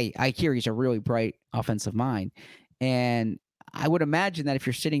I hear he's a really bright offensive mind, and I would imagine that if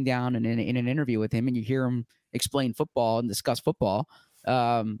you're sitting down in an interview with him and you hear him explain football and discuss football,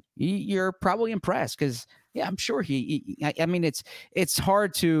 you're probably impressed because, yeah, I'm sure I mean, it's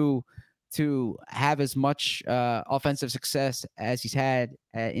hard to have as much offensive success as he's had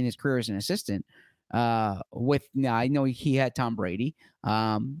in his career as an assistant. I know he had Tom Brady,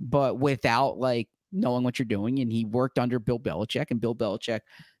 but without like knowing what you're doing, and he worked under Bill Belichick, and Bill Belichick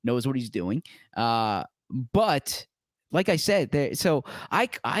knows what he's doing. But like I said, so I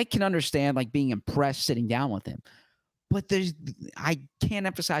can understand like being impressed sitting down with him, but I can't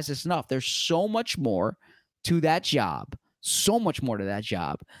emphasize this enough. There's so much more to that job,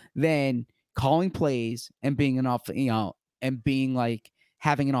 than calling plays and being and being like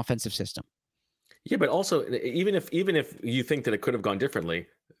having an offensive system. Yeah, but also even if you think that it could have gone differently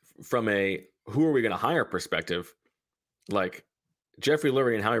from a who are we going to hire perspective, like Jeffrey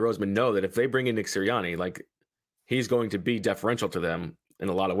Lurie and Howie Roseman know that if they bring in Nick Sirianni, like he's going to be deferential to them in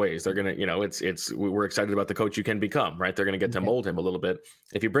a lot of ways. They're going to, we're excited about the coach you can become, right? They're going to get to mold him a little bit.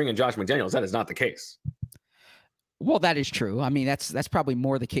 If you bring in Josh McDaniels, that is not the case. Well, that is true. I mean, that's probably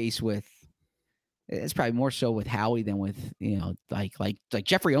more the case with. It's probably more so with Howie than with, like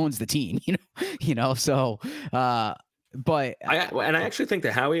Jeffrey owns the team, so, but I actually think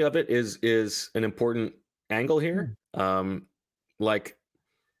the Howie of it is an important angle here. Like,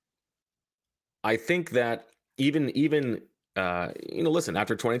 I think that even listen,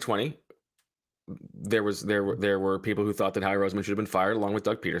 after 2020, there were people who thought that Howie Roseman should have been fired along with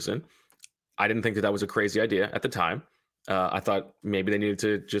Doug Peterson. I didn't think that was a crazy idea at the time. I thought maybe they needed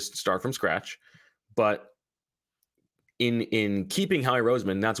to just start from scratch. But in keeping Howie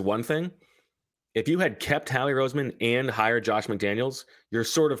Roseman, that's one thing. If you had kept Howie Roseman and hired Josh McDaniels, you're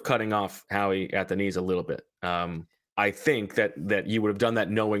sort of cutting off Howie at the knees a little bit. I think that you would have done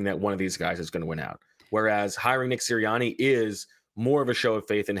that knowing that one of these guys is going to win out. Whereas hiring Nick Sirianni is more of a show of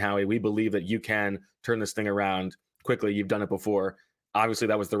faith in Howie. We believe that you can turn this thing around quickly. You've done it before. Obviously,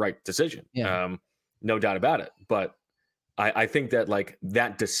 that was the right decision. Yeah. No doubt about it. But I think that like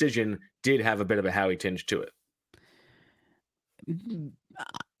that decision did have a bit of a Howie tinge to it.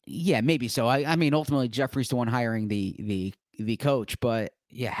 Yeah, maybe so. I mean, ultimately, Jeffrey's the one hiring the coach, but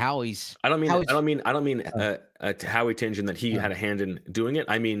yeah, Howie's. I don't mean a Howie tinge in that he had a hand in doing it.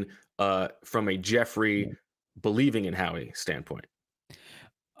 I mean, from a Jeffrey believing in Howie standpoint.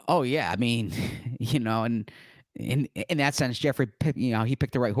 Oh yeah, I mean, and in that sense, Jeffrey, he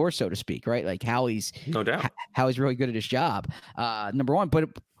picked the right horse, so to speak, right? Like Howie's, no doubt, Howie's really good at his job. Number one,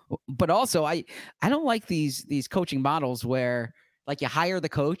 but also I don't like these coaching models where like you hire the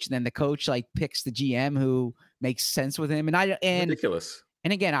coach and then the coach like picks the GM who makes sense with him. And ridiculous.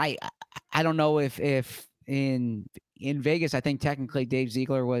 And again, I don't know if in Vegas, I think technically Dave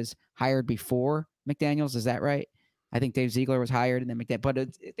Ziegler was hired before McDaniels. Is that right? I think Dave Ziegler was hired and then McDaniels, but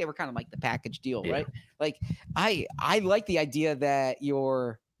they were kind of like the package deal, right? Like I like the idea that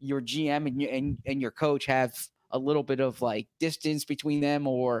your GM and your coach have a little bit of like distance between them,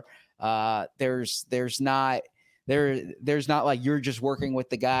 or there's not like you're just working with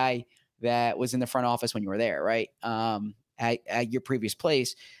the guy that was in the front office when you were there, right? At your previous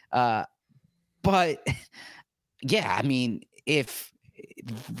place. But yeah, I mean, if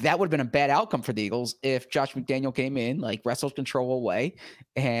that would have been a bad outcome for the Eagles if Josh McDaniel came in, like wrestled control away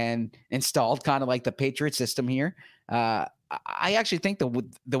and installed kind of like the Patriot system here. I actually think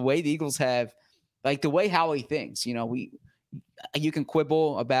the way the Eagles have, like the way Howie thinks, you know, you can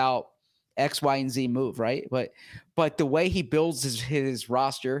quibble about X, Y, and Z move, right? But the way he builds his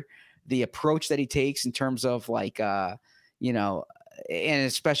roster, the approach that he takes in terms of like, you know, and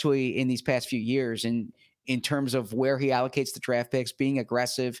especially in these past few years, and in terms of where he allocates the draft picks, being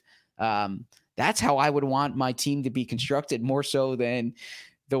aggressive, that's how I would want my team to be constructed, more so than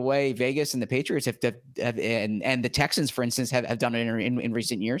the way Vegas and the Patriots have and the Texans, for instance, have done it in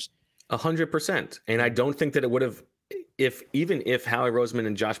recent years. 100%. And I don't think that it would have, even if Howie Roseman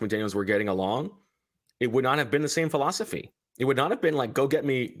and Josh McDaniels were getting along, it would not have been the same philosophy. It would not have been like, go get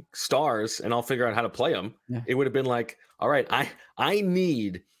me stars and I'll figure out how to play them. Yeah. It would have been like, all right, I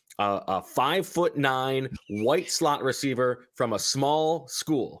need a 5'9" white slot receiver from a small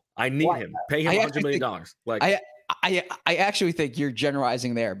school. I need him. Pay him $100 million. I actually think you're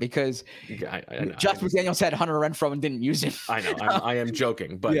generalizing there, because Josh McDaniels had Hunter Renfrow and didn't use him. I know. I am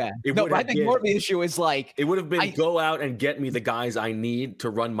joking, but yeah. I think more of the issue is like, it would have been go out and get me the guys I need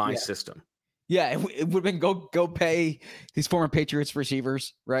to run my system. Yeah, it would have been go pay these former Patriots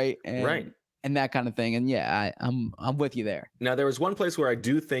receivers, right? And that kind of thing. And yeah, I'm with you there. Now, there was one place where I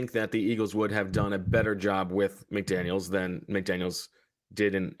do think that the Eagles would have done a better job with McDaniels than McDaniels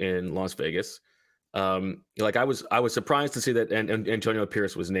did in Las Vegas. Like I was surprised to see that and Antonio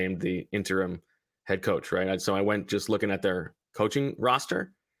Pierce was named the interim head coach, right? So I went just looking at their coaching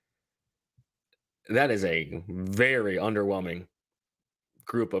roster. That is a very underwhelming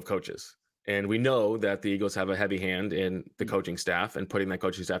group of coaches. And we know that the Eagles have a heavy hand in the coaching staff and putting that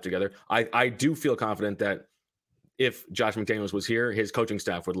coaching staff together. I do feel confident that if Josh McDaniels was here, his coaching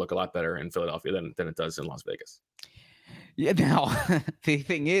staff would look a lot better in Philadelphia than it does in Las Vegas. Yeah. Now, the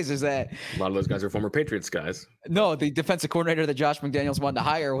thing is that a lot of those guys are former Patriots guys. No, the defensive coordinator that Josh McDaniels wanted to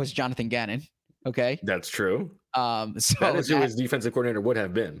hire was Jonathan Gannon. Okay. That's true. So that is who his defensive coordinator would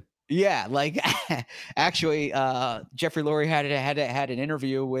have been. Yeah. Like actually, Jeffrey Lurie had an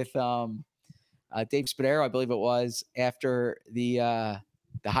interview with Dave Spadaro, I believe it was, after the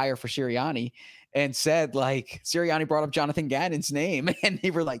hire for Sirianni, and said like Sirianni brought up Jonathan Gannon's name, and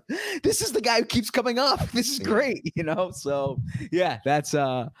they were like, "This is the guy who keeps coming up. This is great," you know. So yeah, that's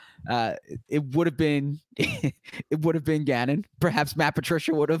it would have been Gannon. Perhaps Matt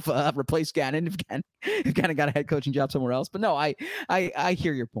Patricia would have replaced Gannon if Gannon got a head coaching job somewhere else. But no, I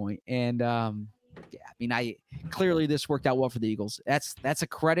hear your point, and yeah, I mean, clearly this worked out well for the Eagles. That's a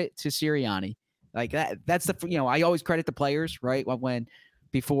credit to Sirianni. Like that's I always credit the players, right? When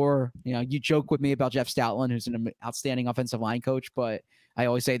before, you joke with me about Jeff Stoutland, who's an outstanding offensive line coach, but I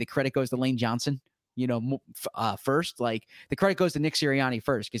always say the credit goes to Lane Johnson, first. Like the credit goes to Nick Sirianni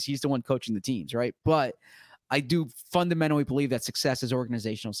first, because he's the one coaching the teams, right? But I do fundamentally believe that success is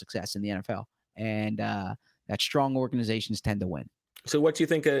organizational success in the NFL, and that strong organizations tend to win. So what do you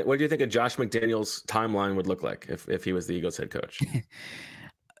think? What do you think a Josh McDaniels timeline would look like if he was the Eagles head coach?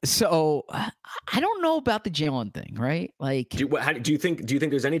 So I don't know about the Jalen thing, right? Like, do you think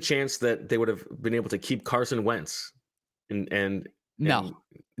there's any chance that they would have been able to keep Carson Wentz? No,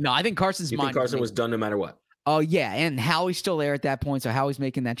 I think Carson's mind. Carson was done no matter what. Oh yeah, and Howie's still there at that point, so Howie's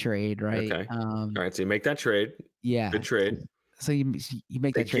making that trade, right? Okay. All right, so you make that trade. Yeah, good trade. So you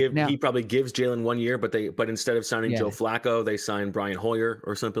make that trade. He probably gives Jalen 1 year, but instead of signing Joe Flacco, they sign Brian Hoyer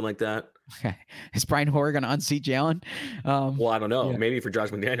or something like that. Okay, is Brian Hoyer going to unseat Jalen? Well, I don't know. Yeah. Maybe for Josh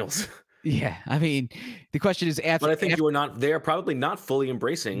McDaniels. Yeah, I mean, the question is after. But I think they are probably not fully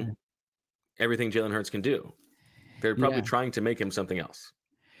embracing everything Jalen Hurts can do. They're probably trying to make him something else.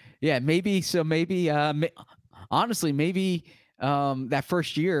 Yeah, maybe. So maybe, honestly, maybe that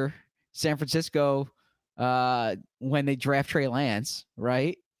first year, San Francisco. When they draft Trey Lance,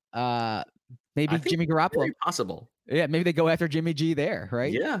 right? Maybe Jimmy Garoppolo. Very possible. Yeah, maybe they go after Jimmy G there,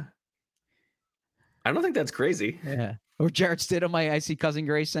 right? Yeah. I don't think that's crazy. Yeah. Or Jarrett Stidham, I see Cousin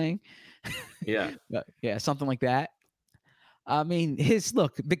Grace saying. Yeah. Yeah, something like that. I mean,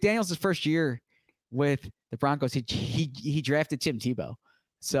 McDaniels' first year with the Broncos, he drafted Tim Tebow.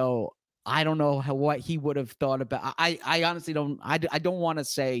 So I don't know what he would have thought about. I honestly don't. I don't want to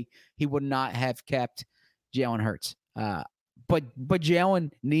say he would not have kept Jalen Hurts. But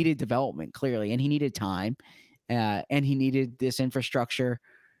Jalen needed development clearly, and he needed time, and he needed this infrastructure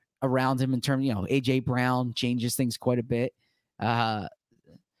around him in terms. AJ Brown changes things quite a bit.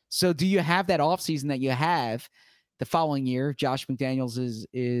 So do you have that offseason that you have the following year? Josh McDaniels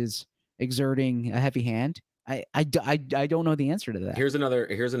is exerting a heavy hand. I don't know the answer to that. Here's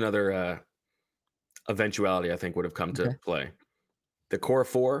another eventuality I think would have come to play. the core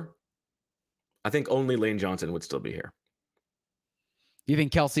four, I think only Lane Johnson would still be here. You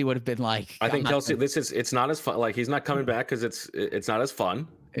think Kelsey would have been like? I think Kelsey. It's not as fun. Like, he's not coming back because it's not as fun.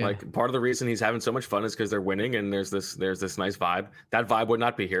 Yeah. Like, part of the reason he's having so much fun is because they're winning and there's this nice vibe. That vibe would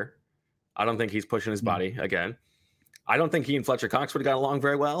not be here. I don't think he's pushing his body again. I don't think he and Fletcher Cox would have got along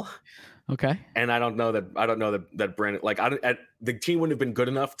very well. Okay. And I don't know that Brandon, like, the team wouldn't have been good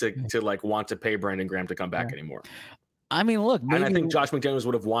enough to like want to pay Brandon Graham to come back anymore. I mean, look, and I think Josh McDaniels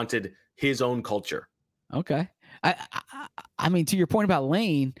would have wanted his own culture. Okay. I mean, to your point about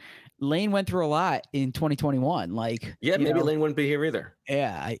Lane went through a lot in 2021. Like, maybe Lane wouldn't be here either.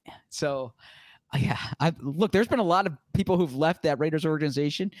 Yeah. Look, there's been a lot of people who've left that Raiders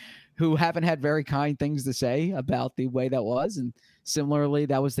organization who haven't had very kind things to say about the way that was. And similarly,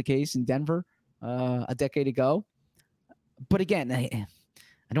 that was the case in Denver a decade ago. But again, I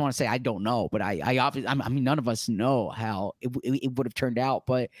don't want to say I don't know, but I mean, none of us know how it would have turned out.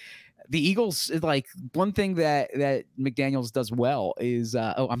 But the Eagles, like, one thing that McDaniels does well is,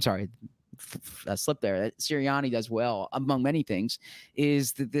 slip there. That Sirianni does well, among many things,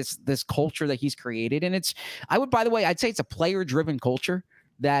 is this culture that he's created. And I'd say it's a player-driven culture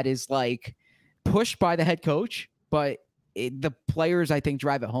that is like pushed by the head coach, but the players, I think,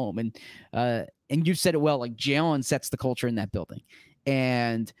 drive it home. And you said it well, like, Jalen sets the culture in that building.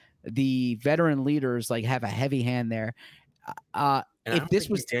 And the veteran leaders, like, have a heavy hand there. If this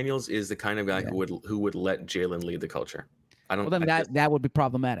was McDaniels is the kind of guy who would let Jalen lead the culture. That would be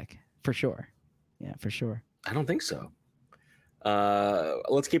problematic for sure. Yeah, for sure. I don't think so.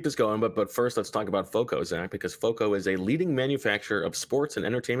 Let's keep this going, but first let's talk about FOCO, Zach, because FOCO is a leading manufacturer of sports and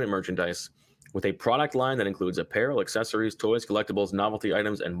entertainment merchandise with a product line that includes apparel, accessories, toys, collectibles, novelty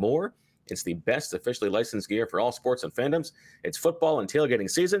items, and more. It's the best officially licensed gear for all sports and fandoms. It's football and tailgating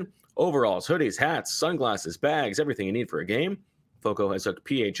season. Overalls, hoodies, hats, sunglasses, bags, everything you need for a game. FOCO has hooked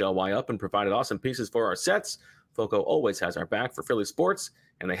PHLY up and provided awesome pieces for our sets. FOCO always has our back for Philly sports,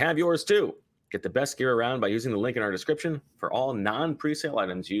 and they have yours too. Get the best gear around by using the link in our description. For all non-presale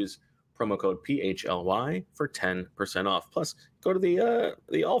items, use promo code PHLY for 10% off. Plus, go to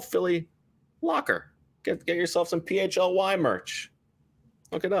the All Philly locker. Get yourself some PHLY merch.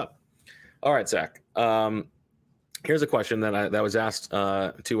 Look it up. All right, Zach. Here's a question that was asked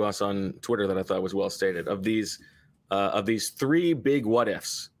to us on Twitter that I thought was well stated. Of these three big what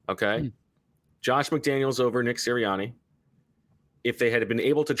ifs, okay? Josh McDaniels over Nick Sirianni. If they had been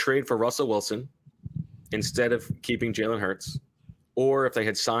able to trade for Russell Wilson instead of keeping Jalen Hurts, or if they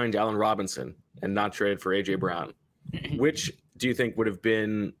had signed Allen Robinson and not traded for A.J. Brown, which do you think would have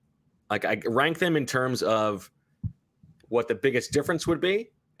been, like, I rank them in terms of what the biggest difference would be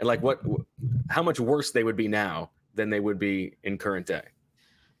and like how much worse they would be now than they would be in current day?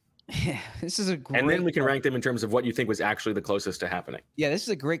 Yeah, this is a great, and then we can rank them in terms of what you think was actually the closest to happening. Yeah, this is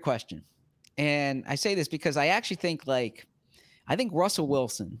a great question. And I say this because I actually think, like, I think Russell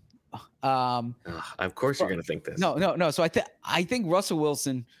Wilson. Of course you're going to think this. No. So I think Russell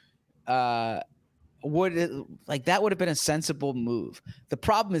Wilson that would have been a sensible move. The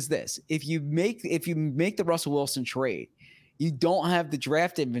problem is this: if you make the Russell Wilson trade, you don't have the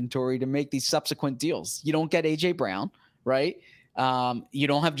draft inventory to make these subsequent deals. You don't get A.J. Brown, right? You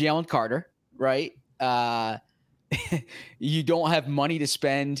don't have Jalen Carter, right? You don't have money to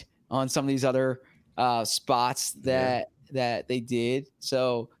spend on some of these other spots that they did.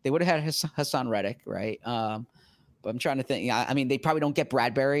 So they would have had Hassan Reddick, right? But I'm trying to think. I mean, they probably don't get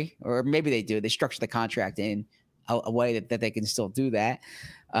Bradbury, or maybe they do. They structure the contract in a way that they can still do that.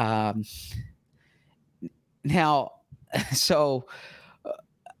 Now, so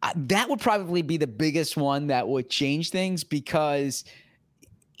that would probably be the biggest one that would change things, because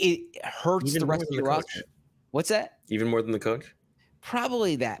it hurts even the rest of your roster. What's that? Even more than the coach?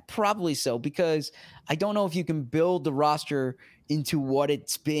 Probably so, because I don't know if you can build the roster into what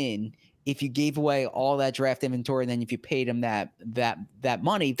it's been if you gave away all that draft inventory and then if you paid him that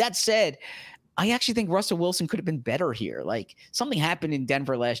money. That said, I actually think Russell Wilson could have been better here. Like, something happened in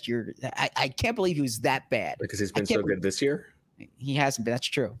Denver last year. I can't believe he was that bad. Because he's been so good this year? He hasn't been. That's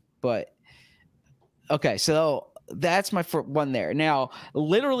true. But okay, so that's my one there. Now,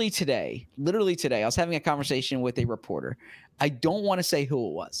 literally today, I was having a conversation with a reporter. I don't want to say who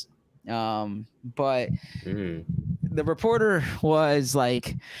it was, but the reporter was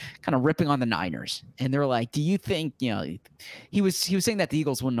like kind of ripping on the Niners, and they're like, "Do you think, he was saying that the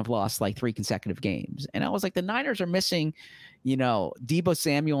Eagles wouldn't have lost like 3 consecutive games?" And I was like, "The Niners are missing, Deebo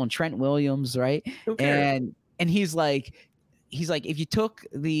Samuel and Trent Williams, right?" And he's like, he's like, if you took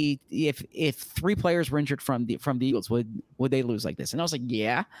if 3 players were injured from the Eagles, would they lose like this? And I was like,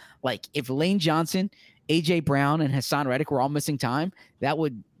 yeah. Like if Lane Johnson, AJ Brown, and Hassan Reddick were all missing time, that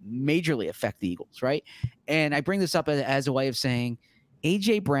would majorly affect the Eagles, right? And I bring this up as a way of saying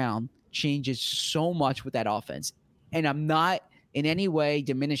AJ Brown changes so much with that offense. And I'm not in any way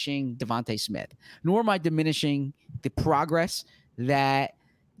diminishing Devontae Smith, nor am I diminishing the progress that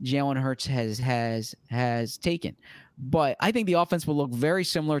Jalen Hurts has taken. But I think the offense will look very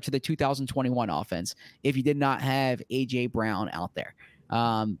similar to the 2021 offense if you did not have A.J. Brown out there,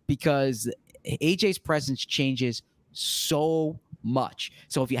 because A.J.'s presence changes so much.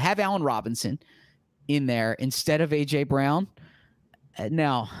 So if you have Allen Robinson in there instead of A.J. Brown,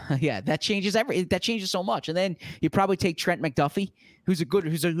 now, yeah, that changes so much. And then you probably take Trent McDuffie, who's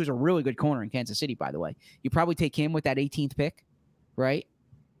a really good corner in Kansas City, by the way. You probably take him with that 18th pick, right?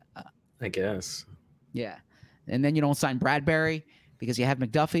 I guess. Yeah. And then you don't sign Bradbury because you have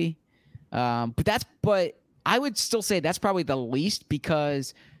McDuffie. But I would still say that's probably the least,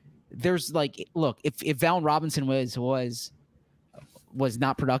 because there's like, look, if Allen Robinson was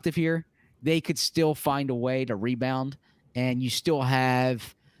not productive here, they could still find a way to rebound, and you still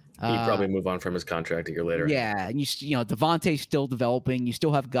have He'd probably move on from his contract a year later. Yeah, and you know Devontae's still developing. You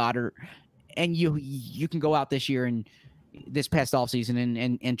still have Goddard, and you can go out this year and this past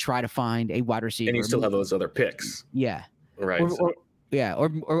offseason and try to find a wide receiver. And you still have those other picks. Yeah. Right.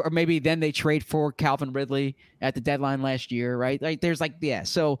 Or maybe then they trade for Calvin Ridley at the deadline last year, right? Like there's like, yeah.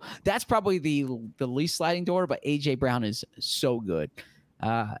 So that's probably the least sliding door, but AJ Brown is so good.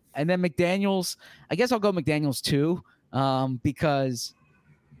 And then McDaniels, I guess I'll go McDaniels too, because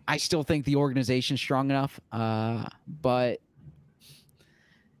I still think the organization's strong enough. But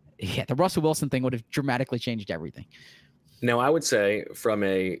yeah, the Russell Wilson thing would have dramatically changed everything. Now, I would say from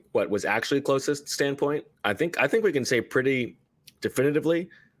what was actually closest standpoint, I think we can say pretty definitively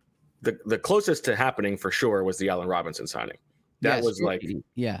the closest to happening for sure was the Allen Robinson signing. That was like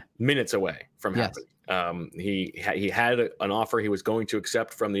minutes away from happening. He had an offer he was going to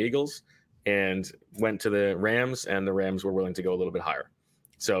accept from the Eagles and went to the Rams, and the Rams were willing to go a little bit higher.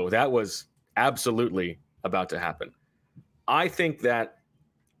 So that was absolutely about to happen. I think that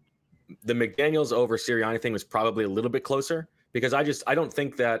the McDaniels over Sirianni thing was probably a little bit closer, because I don't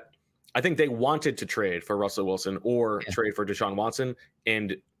think that – I think they wanted to trade for Russell Wilson or trade for Deshaun Watson,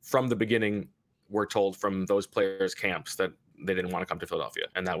 and from the beginning we're told from those players' camps that they didn't want to come to Philadelphia,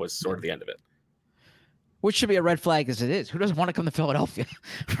 and that was sort of the end of it. Which should be a red flag as it is. Who doesn't want to come to Philadelphia,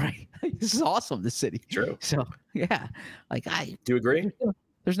 right? This is awesome, this city. True. So, yeah. Like do you agree?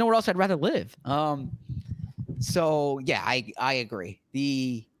 There's nowhere else I'd rather live. So yeah, I agree.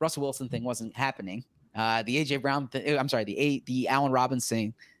 The Russell Wilson thing wasn't happening. The AJ Brown the Allen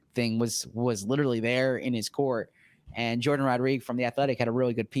Robinson thing was literally there in his court. And Jordan Rodriguez from The Athletic had a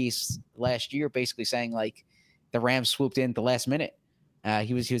really good piece last year, basically saying like the Rams swooped in at the last minute.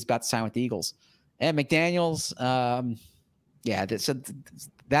 He was about to sign with the Eagles. And McDaniels,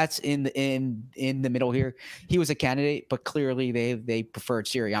 that's in the middle here. He was a candidate, but clearly they preferred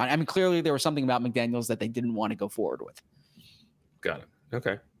Sirianni. I mean, clearly there was something about McDaniels that they didn't want to go forward with. Got it.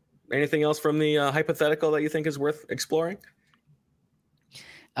 Okay. Anything else from the hypothetical that you think is worth exploring?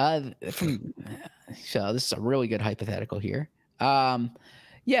 So this is a really good hypothetical here. Let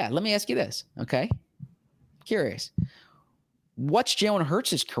me ask you this. Okay. Curious. What's Jalen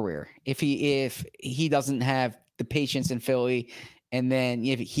Hurts' career if he doesn't have the patience in Philly, and then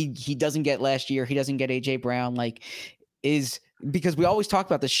if he doesn't get last year, he doesn't get AJ Brown, because we always talk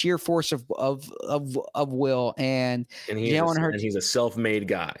about the sheer force of will, and Jalen Hurts, and he's a self-made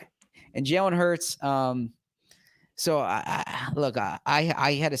guy, and Jalen Hurts. So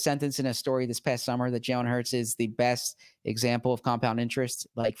I had a sentence in a story this past summer that Jalen Hurts is the best example of compound interest,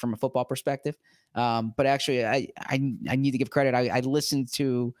 like from a football perspective. But actually, I need to give credit. I listened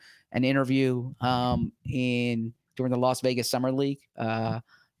to an interview during the Las Vegas Summer League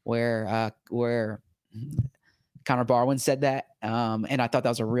where Connor Barwin said that, and I thought that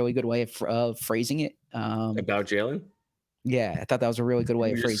was a really good way of phrasing it. About Jalen? Yeah, I thought that was a really good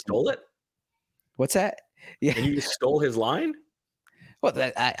way of phrasing it. You stole it? What's that? Yeah, and you just stole his line? Well,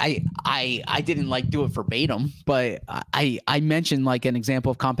 I didn't do it verbatim, but I mentioned like an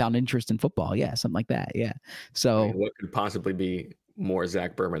example of compound interest in football. Yeah, something like that. Yeah. So what could possibly be more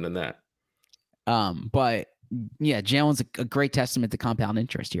Zach Berman than that? But yeah, Jalen's a great testament to compound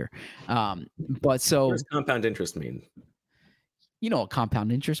interest here. But so what does compound interest mean? You know what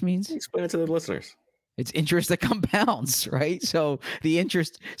compound interest means? Explain it to the listeners. It's interest that compounds, right? So the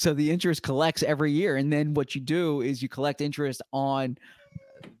interest collects every year, and then what you do is you collect interest on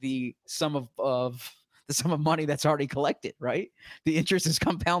the sum of the sum of money that's already collected, right? The interest is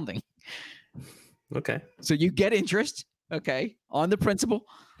compounding. Okay. So you get interest, okay, on the principal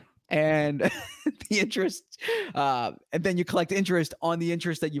and the interest, and then you collect interest on the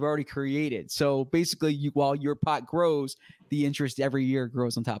interest that you've already created. So basically, while your pot grows, the interest every year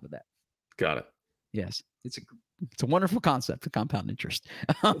grows on top of that. Got it. Yes, it's a wonderful concept, the compound interest.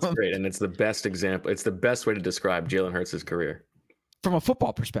 It's great, and it's the best example. It's the best way to describe Jalen Hurts' career from a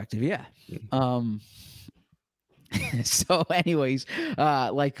football perspective. Yeah. So, anyways,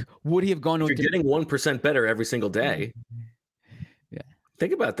 like, would he have gone to? You're getting 1% better every single day. Yeah.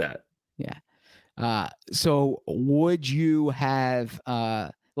 Think about that. Yeah. So, would you have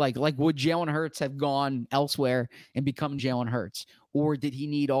would Jalen Hurts have gone elsewhere and become Jalen Hurts, or did he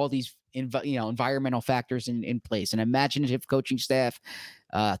need all these environmental factors in place? An imaginative coaching staff,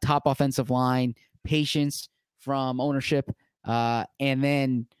 top offensive line, patience from ownership, and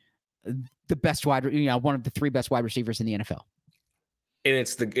then the best one of the 3 best wide receivers in the NFL. And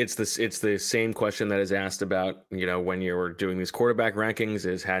it's the same question that is asked about, when you're doing these quarterback rankings,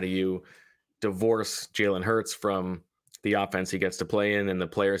 is how do you divorce Jalen Hurts from the offense he gets to play in and the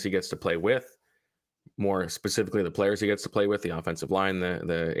players he gets to play with, more specifically the players he gets to play with, the offensive line,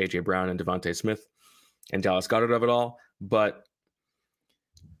 the AJ Brown and Devontae Smith and Dallas Goedert of it all. But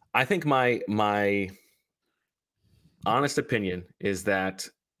I think my honest opinion is that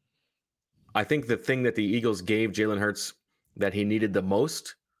I think the thing that the Eagles gave Jalen Hurts that he needed the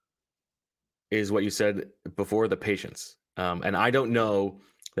most is what you said before, the patience. And I don't know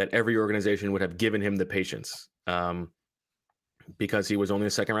that every organization would have given him the patience because he was only a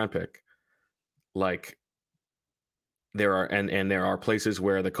 2nd-round pick. Like, there are places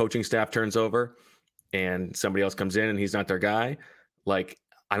where the coaching staff turns over and somebody else comes in and he's not their guy. Like,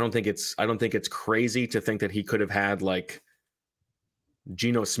 I don't think it's crazy to think that he could have had like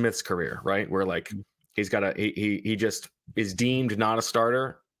Geno Smith's career, right? Where like he just is deemed not a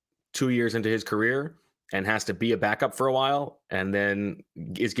starter 2 years into his career and has to be a backup for a while and then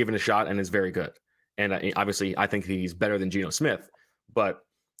is given a shot and is very good. And obviously I think he's better than Geno Smith, but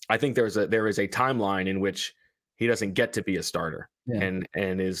I think there is a timeline in which he doesn't get to be a starter and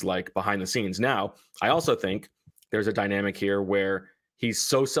is like behind the scenes. Now, I also think there's a dynamic here where he's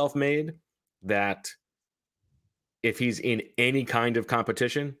so self-made that if he's in any kind of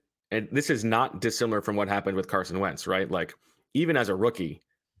competition, and this is not dissimilar from what happened with Carson Wentz, right? Like, even as a rookie,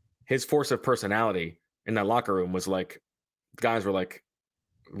 his force of personality in that locker room was like, guys were like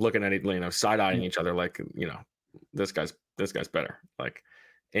looking at it, side-eyeing each other, like, this guy's better. Like,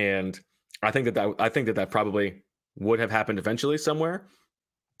 and I think that probably would have happened eventually somewhere.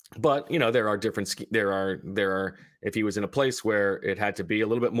 But, there are if he was in a place where it had to be a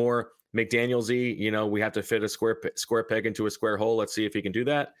little bit more McDaniels-y, we have to fit a square peg into a square hole. Let's see if he can do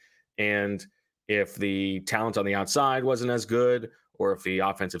that. And if the talent on the outside wasn't as good, or if the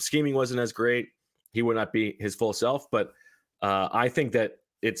offensive scheming wasn't as great, he would not be his full self. But I think that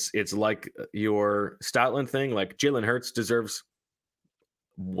it's like your Stoutland thing. Like, Jalen Hurts deserves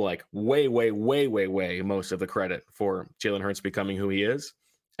like way most of the credit for Jalen Hurts becoming who he is.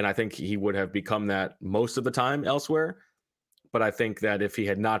 And I think he would have become that most of the time elsewhere. But I think that if he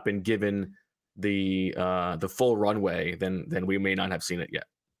had not been given the full runway, then we may not have seen it yet.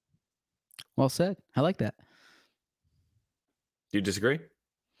 Well said. I like that. Do you disagree?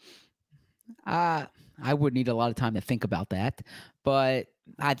 I would need a lot of time to think about that, but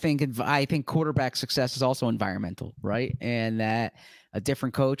I think quarterback success is also environmental, right? And that a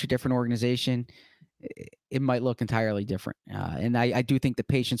different coach, a different organization, it might look entirely different. And I do think the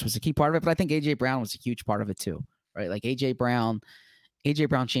patience was a key part of it, but I think AJ Brown was a huge part of it too, right? Like AJ Brown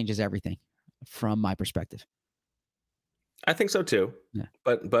changes everything from my perspective. I think so too. Yeah.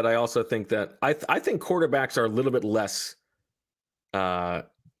 But I also think that I think quarterbacks are a little bit less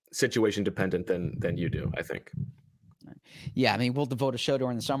situation dependent than you do, I think. Yeah, I mean, we'll devote a show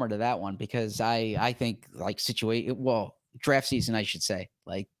during the summer to that one because I think like draft season, I should say,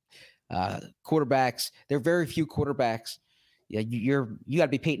 like quarterbacks, there are very few quarterbacks. Yeah, you got to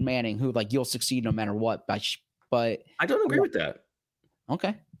be Peyton Manning, who like you'll succeed no matter what. But I don't agree with that.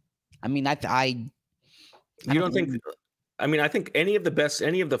 Okay, I mean, I don't think. I mean, I think any of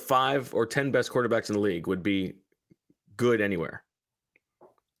the 5 or 10 best quarterbacks in the league would be good anywhere.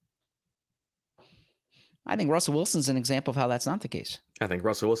 I think Russell Wilson's an example of how that's not the case. I think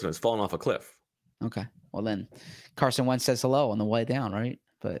Russell Wilson has fallen off a cliff. Okay. Well, then Carson Wentz says hello on the way down, right?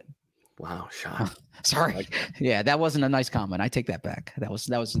 But wow, shot. Sorry. Yeah, that wasn't a nice comment. I take that back. That was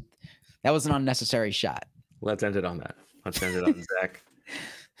an unnecessary shot. Let's end it on that. Let's end it on Zach.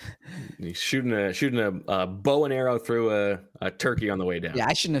 He's shooting a bow and arrow through a turkey on the way down. Yeah,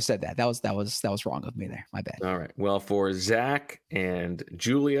 I shouldn't have said that. That was wrong of me there. My bad. All right. Well, for Zach and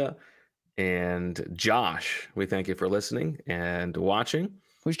Julia and Josh, we thank you for listening and watching.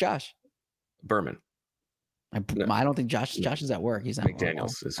 Who's Josh? Berman. I don't think Josh is at work. He's not.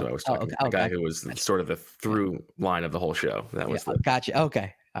 McDaniels is who I was talking about. The guy who was sort of the through line of the whole show. That was gotcha.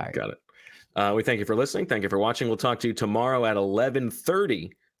 Okay. All right. Got it. We thank you for listening. Thank you for watching. We'll talk to you tomorrow at 11:30.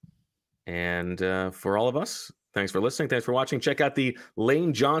 And for all of us, thanks for listening. Thanks for watching. Check out the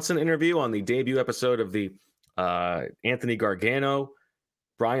Lane Johnson interview on the debut episode of the Anthony Gargano,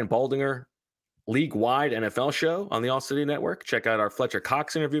 Brian Baldinger league-wide NFL show on the All City Network. Check out our Fletcher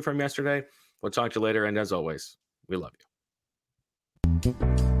Cox interview from yesterday. We'll talk to you later. And as always, we love you.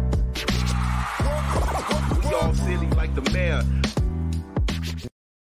 We all silly like the mayor.